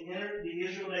unfolds. The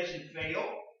Israel nation failed.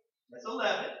 That's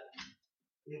 11.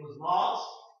 It was lost.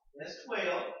 That's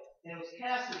 12. And it was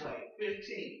cast away.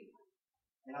 15.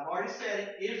 And I've already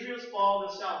said it. Israel's fall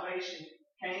and salvation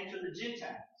came to the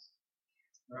Gentiles.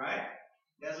 Alright?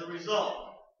 As a result.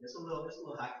 It's a little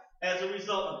high. As a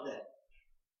result of that.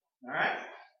 Alright?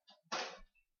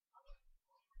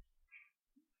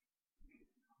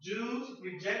 Jews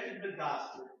rejected the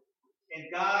gospel. And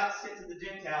God sent to the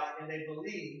Gentiles, and they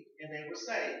believed, and they were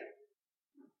saved.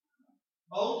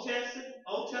 Old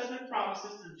Testament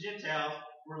promises to the Gentiles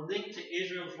were linked to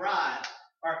Israel's rise,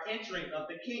 or entering of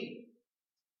the kingdom.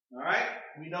 Alright?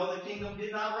 We know the kingdom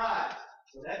did not rise.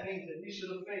 So that means that we should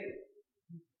have failed.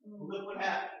 Well, look what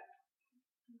happened.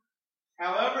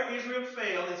 However, Israel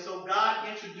failed, and so God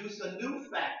introduced a new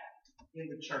fact in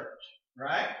the church.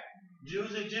 Right?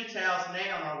 Jews and Gentiles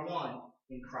now are one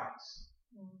in Christ.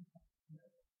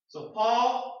 So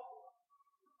Paul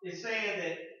is saying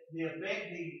that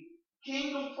the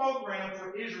kingdom program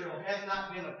for Israel has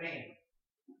not been abandoned.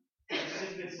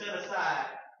 It's been set aside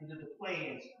until the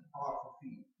plans are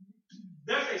fulfilled.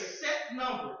 There's a set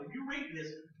number, if you read this,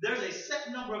 there's a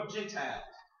set number of Gentiles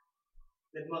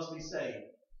that must be saved.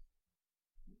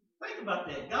 Think about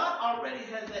that. God already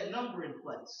has that number in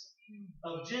place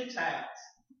of Gentiles.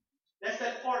 That's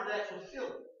that part of that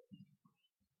fulfillment.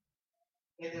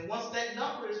 And then once that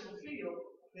number is fulfilled,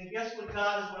 then guess what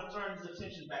God is going to turn his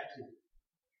attention back to?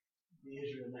 The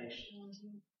Israel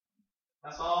nation.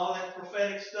 That's all that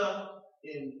prophetic stuff.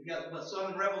 And you got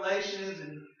some in Revelations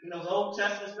and those Old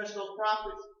Testament, especially those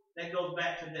prophets, that goes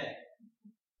back to that.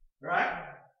 Right?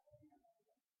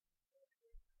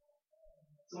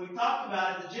 So we talked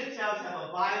about it. The Gentiles have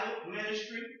a vital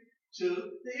ministry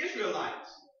to the Israelites.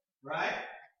 Right?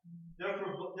 They're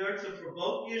to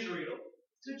provoke Israel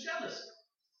to jealousy.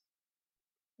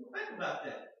 Think about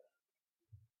that.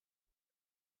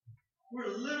 We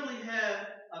literally have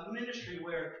a ministry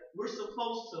where we're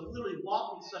supposed to literally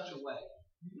walk in such a way.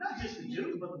 Not just the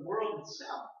Jews, but the world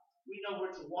itself. We know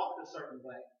we're to walk a certain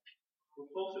way.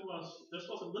 They're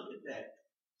supposed to look at that.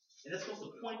 And it's supposed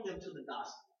to point them to the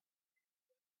gospel.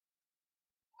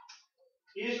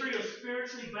 Israel is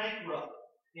spiritually bankrupt.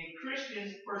 And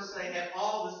Christians, per se, have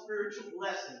all the spiritual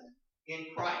blessings in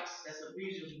Christ. That's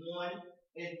Ephesians 1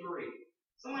 and 3.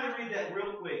 Somebody read that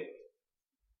real quick.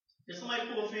 Can somebody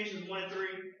pull Ephesians 1 and 3?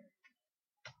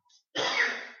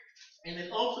 And then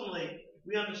ultimately,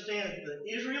 we understand that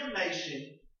the Israel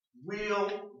nation will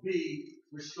be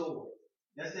restored.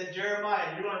 That's in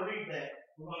Jeremiah. You're going to read that.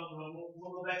 We'll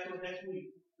go back to it next week.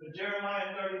 But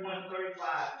Jeremiah 31, 35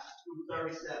 through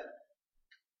 37.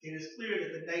 It is clear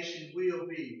that the nation will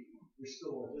be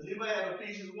restored. Does anybody have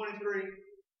Ephesians 1 and 3?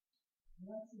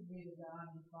 Blessed be the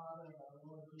God and Father of our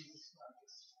Lord Jesus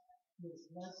Christ, who has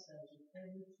blessed us with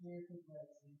every spiritual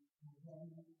blessing in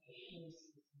heavenly places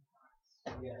in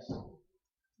Christ. Yes.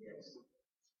 Yes.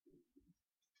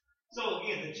 So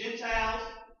again, the Gentiles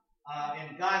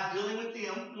and God dealing with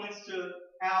them points to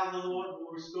how the Lord will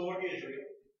restore Israel.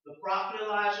 The prophet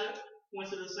Elijah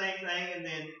points to the same thing, and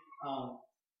then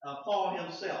Paul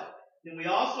himself. Then we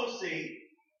also see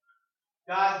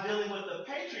God dealing with the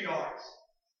patriarchs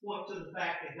point to the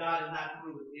fact that God is not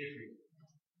through with Israel.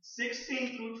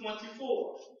 16 through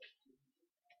 24.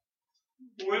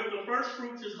 For if the first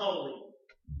fruits is holy,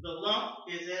 the lump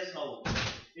is as holy.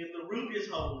 If the root is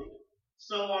holy,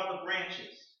 so are the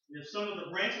branches. And if some of the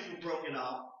branches were broken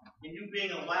off, and you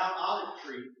being a wild olive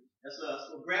tree, that's us,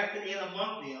 were grafted in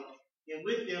among them, and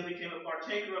with them became a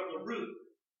partaker of the root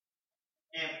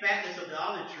and fatness of the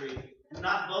olive tree, do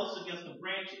not boast against the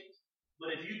branches.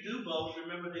 But if you do boast,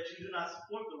 remember that you do not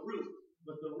support the root,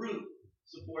 but the root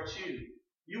supports you.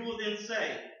 You will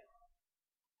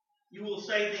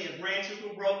say then, branches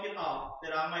were broken off,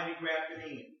 that I might be grafted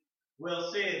in.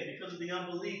 Well said, because of the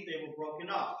unbelief they were broken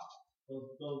off.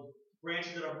 Those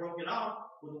branches that are broken off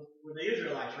were the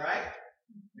Israelites, right?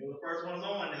 They were the first ones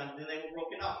on now, then they were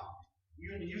broken off.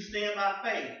 You stand by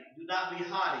faith. Do not be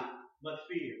haughty, but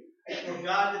fear. For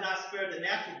God did not spare the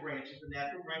natural branches of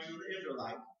the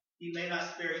Israelites. He may not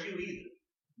spare you either.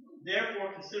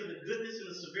 Therefore, consider the goodness and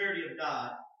the severity of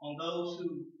God on those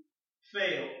who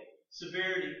fail.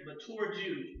 Severity, but toward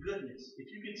you, goodness.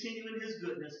 If you continue in his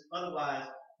goodness, otherwise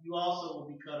you also will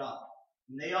be cut off.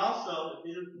 And they also, if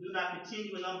they do not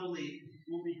continue in unbelief,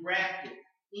 will be grafted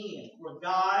in. For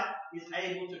God is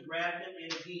able to graft them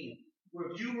in again.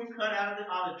 For if you were cut out of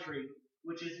the olive tree,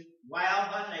 which is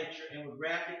wild by nature, and were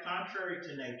grafted contrary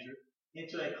to nature,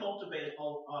 into a cultivated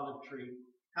olive tree,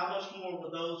 how much more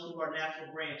will those who are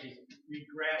natural branches be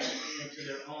grafted into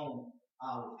their own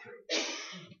olive tree?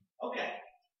 Okay.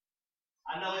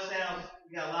 I know it sounds,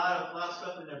 we got a lot of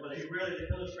stuff in there, but the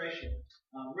illustration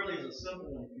really is a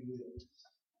simple one, if you will.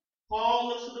 Paul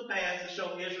looks to the past to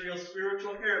show Israel's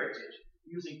spiritual heritage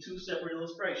using two separate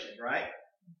illustrations, right?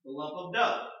 The lump of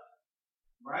dough,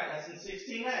 right? That's in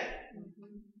 16a.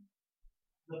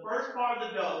 The first part of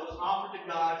the dough was offered to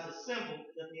God as a symbol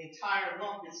that the entire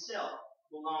lump itself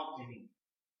belonged to him,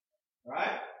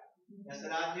 right? That's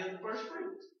the idea of the first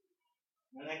fruits.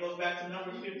 And that goes back to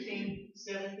Numbers 15,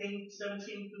 17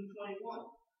 through 21.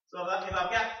 So if I've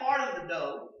got part of the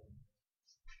dough,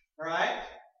 right,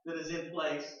 that is in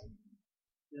place,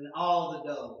 then all the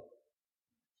dough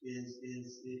is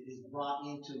brought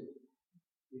into it,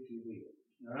 if you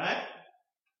will. All right?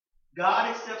 God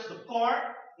accepts the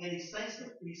part, and he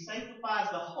sanctifies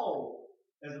the whole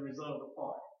as a result of the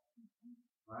part.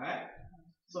 All right?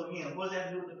 So again, what does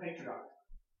that do with the patriarch?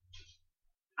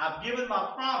 I've given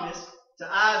my promise to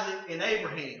Isaac and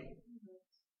Abraham.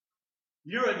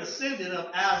 You're a descendant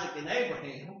of Isaac and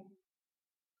Abraham.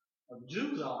 The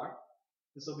Jews are.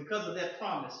 And so because of that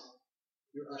promise,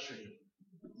 you're ushered in.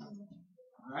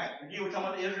 Alright? Again, we're talking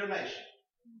about the Israel nation.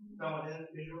 God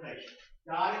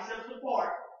accepts the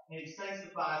part, and he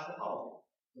sanctifies the whole.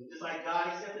 So just like God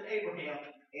accepted Abraham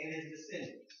and his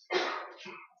descendants.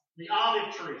 The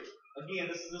olive tree. Again,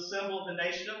 this is a symbol of the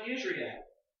nation of Israel.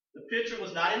 The picture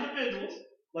was not individuals,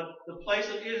 but the place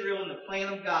of Israel in the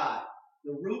plan of God.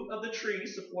 The root of the tree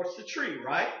supports the tree,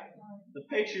 right? The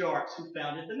patriarchs who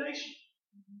founded the nation.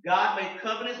 God made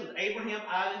covenants with Abraham,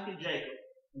 Isaac, and Jacob.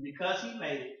 And because he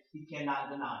made it, he cannot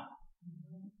deny it.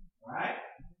 Alright?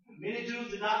 Many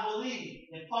Jews did not believe.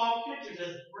 And Paul pictures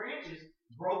as branches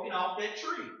broken off that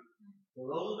tree. So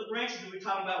those are the branches that we're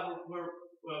talking about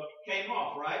came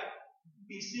off, right?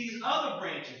 He sees other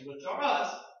branches, which are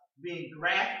us, being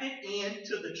grafted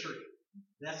into the tree.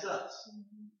 That's us.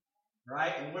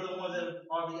 Right? And we're the ones that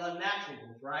are the unnatural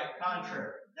ones, right?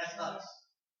 Contrary. That's us.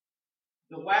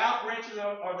 The wild branches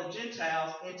are the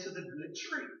Gentiles into the good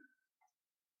tree.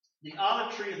 The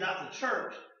olive tree is not the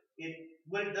church.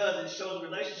 What it does is it shows the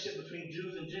relationship between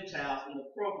Jews and Gentiles in the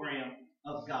program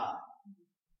of God.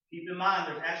 Keep in mind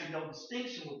there's actually no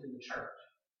distinction within the church.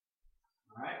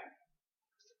 Alright?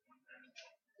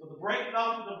 So the breaking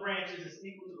off of the branches is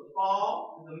equal to the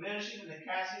fall, the diminishing, and the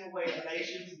casting away of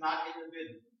nations, not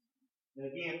individuals. And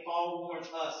again, Paul warns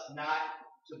us not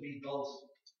to be boastful.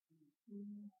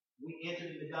 We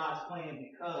entered into God's plan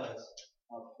because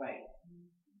of faith.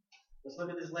 Let's look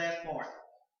at this last part.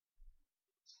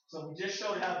 So we just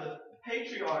showed how the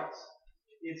patriarchs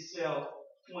itself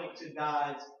point to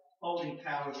God's holding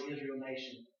power of the Israel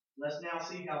nation. Let's now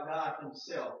see how God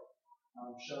himself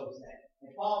shows that.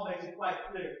 And Paul makes it quite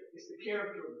clear. It's the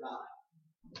character of God.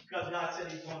 Because God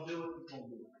said he's going to do it, he's going to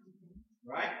do it.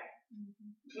 Right?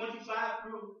 25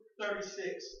 through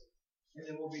 36. And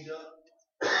then we'll be done.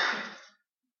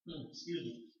 Excuse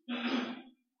me.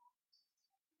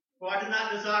 For I do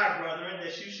not desire, brethren,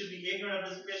 that you should be ignorant of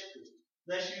this mystery,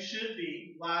 lest you should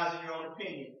be wise in your own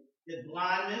opinion, that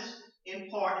blindness in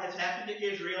part has happened to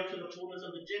Israel to the fullness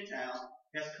of the Gentiles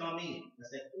has come in.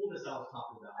 That's that fullness I was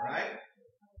talking about, right?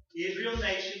 The Israel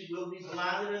nation will be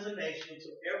blinded as a nation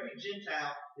until every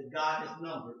Gentile that God has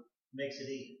numbered makes it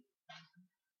in.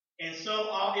 And so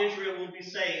all Israel will be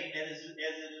saved, as it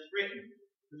is written.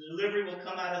 The delivery will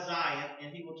come out of Zion,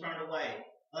 and he will turn away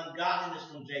ungodliness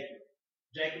from Jacob.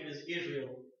 Jacob is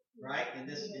Israel, right? In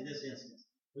this instance.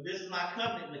 For this is my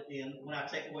covenant with them when I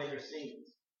take away their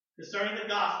sins. Concerning the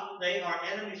gospel, they are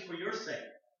enemies for your sake.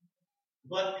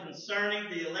 But concerning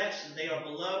the election, they are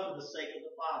beloved for the sake of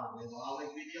the Father. They will always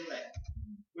be the elect.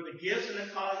 For the gifts and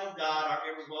the calling of God are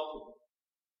irrevocable.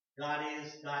 God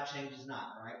changes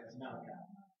not, right? That's Malachi.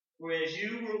 Whereas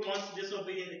you were once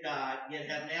disobedient to God, yet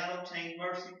have now obtained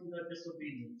mercy through their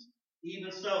disobedience.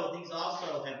 Even so, these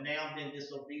also have now been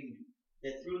disobedient,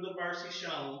 that through the mercy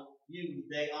shown you,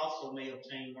 they also may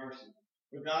obtain mercy.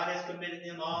 For God has committed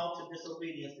them all to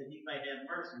disobedience, that he may have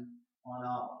mercy on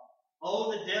all.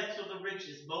 Oh, the depths of the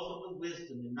riches, both of the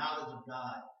wisdom and knowledge of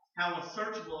God. How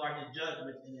unsearchable are his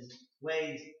judgments and his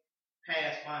ways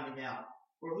past finding out.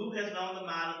 For who has known the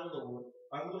mind of the Lord,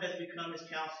 or who has become his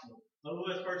counselor, or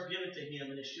who has first given to him,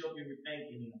 and it shall be repaid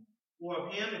to him? For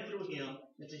of him and through him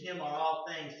and to him are all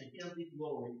things. To him be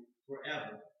glory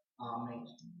forever. Amen.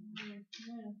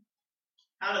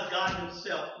 How does God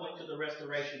himself point to the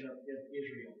restoration of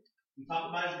Israel? We talk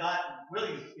about his God,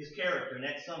 really his character, and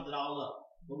that sums it all up.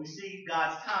 But we see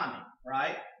God's timing,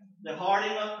 right? The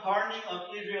hardening of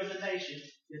Israel as a nation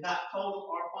is not total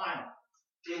or final.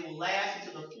 It will last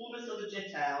into the fullness of the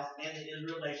Gentiles and the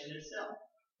Israel nation itself.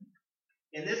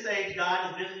 In this age,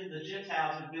 God is visiting the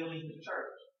Gentiles and building the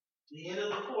church. At the end of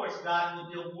the course, God will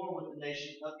deal more with the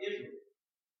nation of Israel.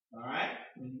 All right?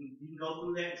 You can go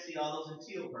through that and see all those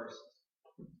until verses.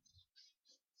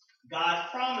 God's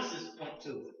promises point to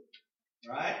it.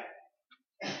 Right?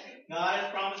 God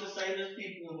has promised to save his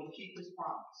people and will keep his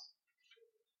promise.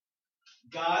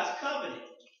 God's covenant.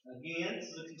 Again, this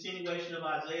is a continuation of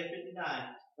Isaiah 59,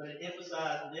 but it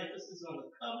emphasizes the emphasis on the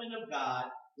covenant of God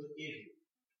with Israel.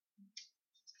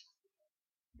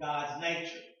 God's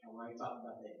nature. I've already talked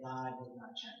about that. God does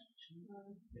not change.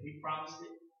 If he promised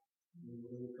it,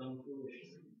 it will come to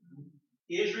fruition.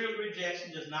 Israel's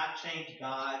rejection does not change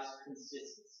God's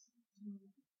consistency.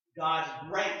 God's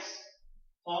grace.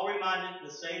 Paul reminded the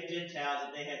saved Gentiles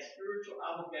that they had spiritual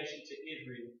obligation to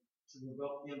Israel to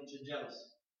provoke them to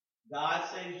jealousy. God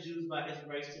saves Jews by his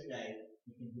grace today.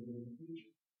 He can do it in the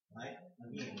future. Right?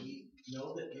 Again, we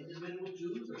know that individual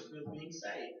Jews are still being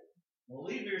saved. Don't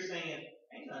leave here saying,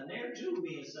 ain't none there Jew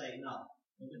being saved. No.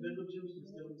 Individual Jews can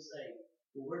still be saved.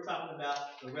 What we're talking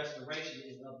about, the restoration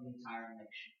is of the entire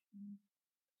nation.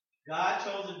 God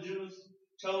chose the Jews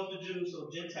so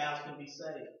Gentiles can be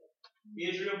saved.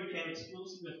 Israel became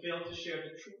exclusive and failed to share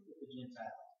the truth with the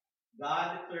Gentiles.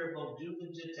 God declared both Jews and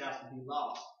Gentiles to be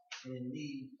lost and in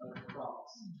need of the cross.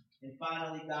 And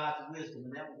finally, God's wisdom,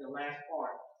 and that was the last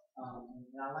part.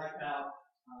 And I like how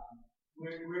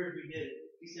where we did it.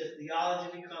 He says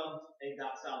theology becomes a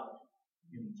doxology.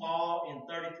 And Paul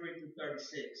in 33 through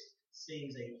 36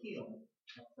 sings a hymn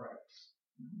of praise.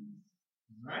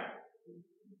 All right?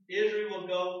 Israel will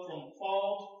go from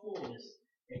fall to fullness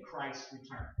at Christ's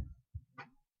return.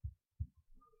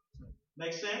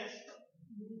 Make sense?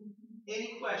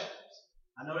 Any questions?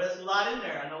 I know there's a lot in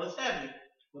there. I know it's heavy.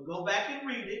 But go back and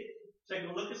read it. Take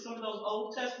a look at some of those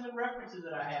Old Testament references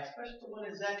that I have, especially the one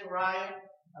in Zechariah.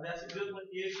 That's a good one,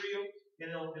 Israel.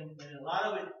 And a lot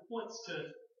of it points to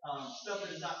stuff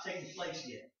that is not taking place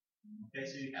yet. Okay,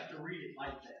 so you have to read it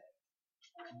like that.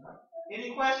 Right.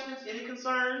 Any questions? Any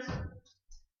concerns?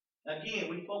 Again,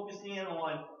 we focus in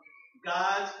on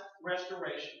God's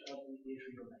restoration of the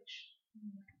Israel nation,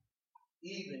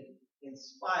 even in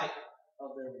spite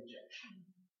of their rejection.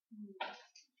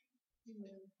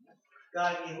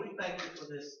 God, again, we thank you for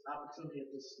this opportunity of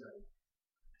this study.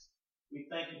 We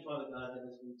thank you, Father God, that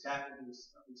as we tackle these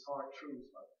hard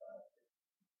truths, Father God,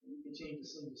 we continue to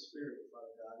sing the Spirit,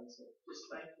 Father God. And so just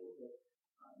thankful that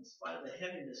in spite of the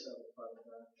heaviness of it, Father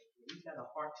God, we've had a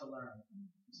heart to learn.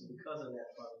 So because of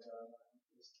that, Father God,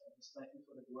 I just thank you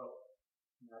for the growth.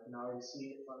 And I can already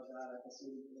see it, Father God. I can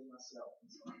see it within myself.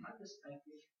 And so I just thank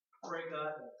you. Pray,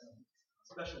 God, that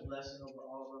special blessing over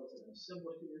all of those that are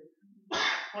assembled here.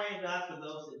 Praying, God, for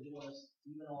those that join us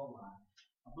even online.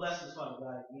 Bless us, Father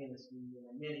God, again as we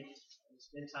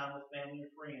spend time with family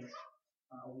and friends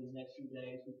over these next few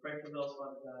days. We pray for those,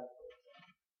 Father God,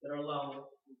 that are alone.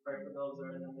 We pray for those that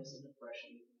are in the midst of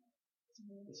depression.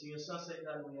 It's in your Son's sake,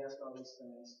 God, we ask all these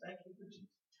things. Thank you for Jesus.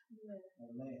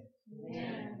 Amen.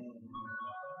 Amen. Amen.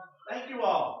 Thank you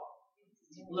all.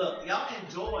 Look, y'all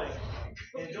enjoy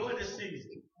this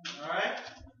season. All right?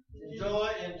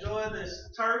 Enjoy this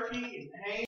turkey and ham.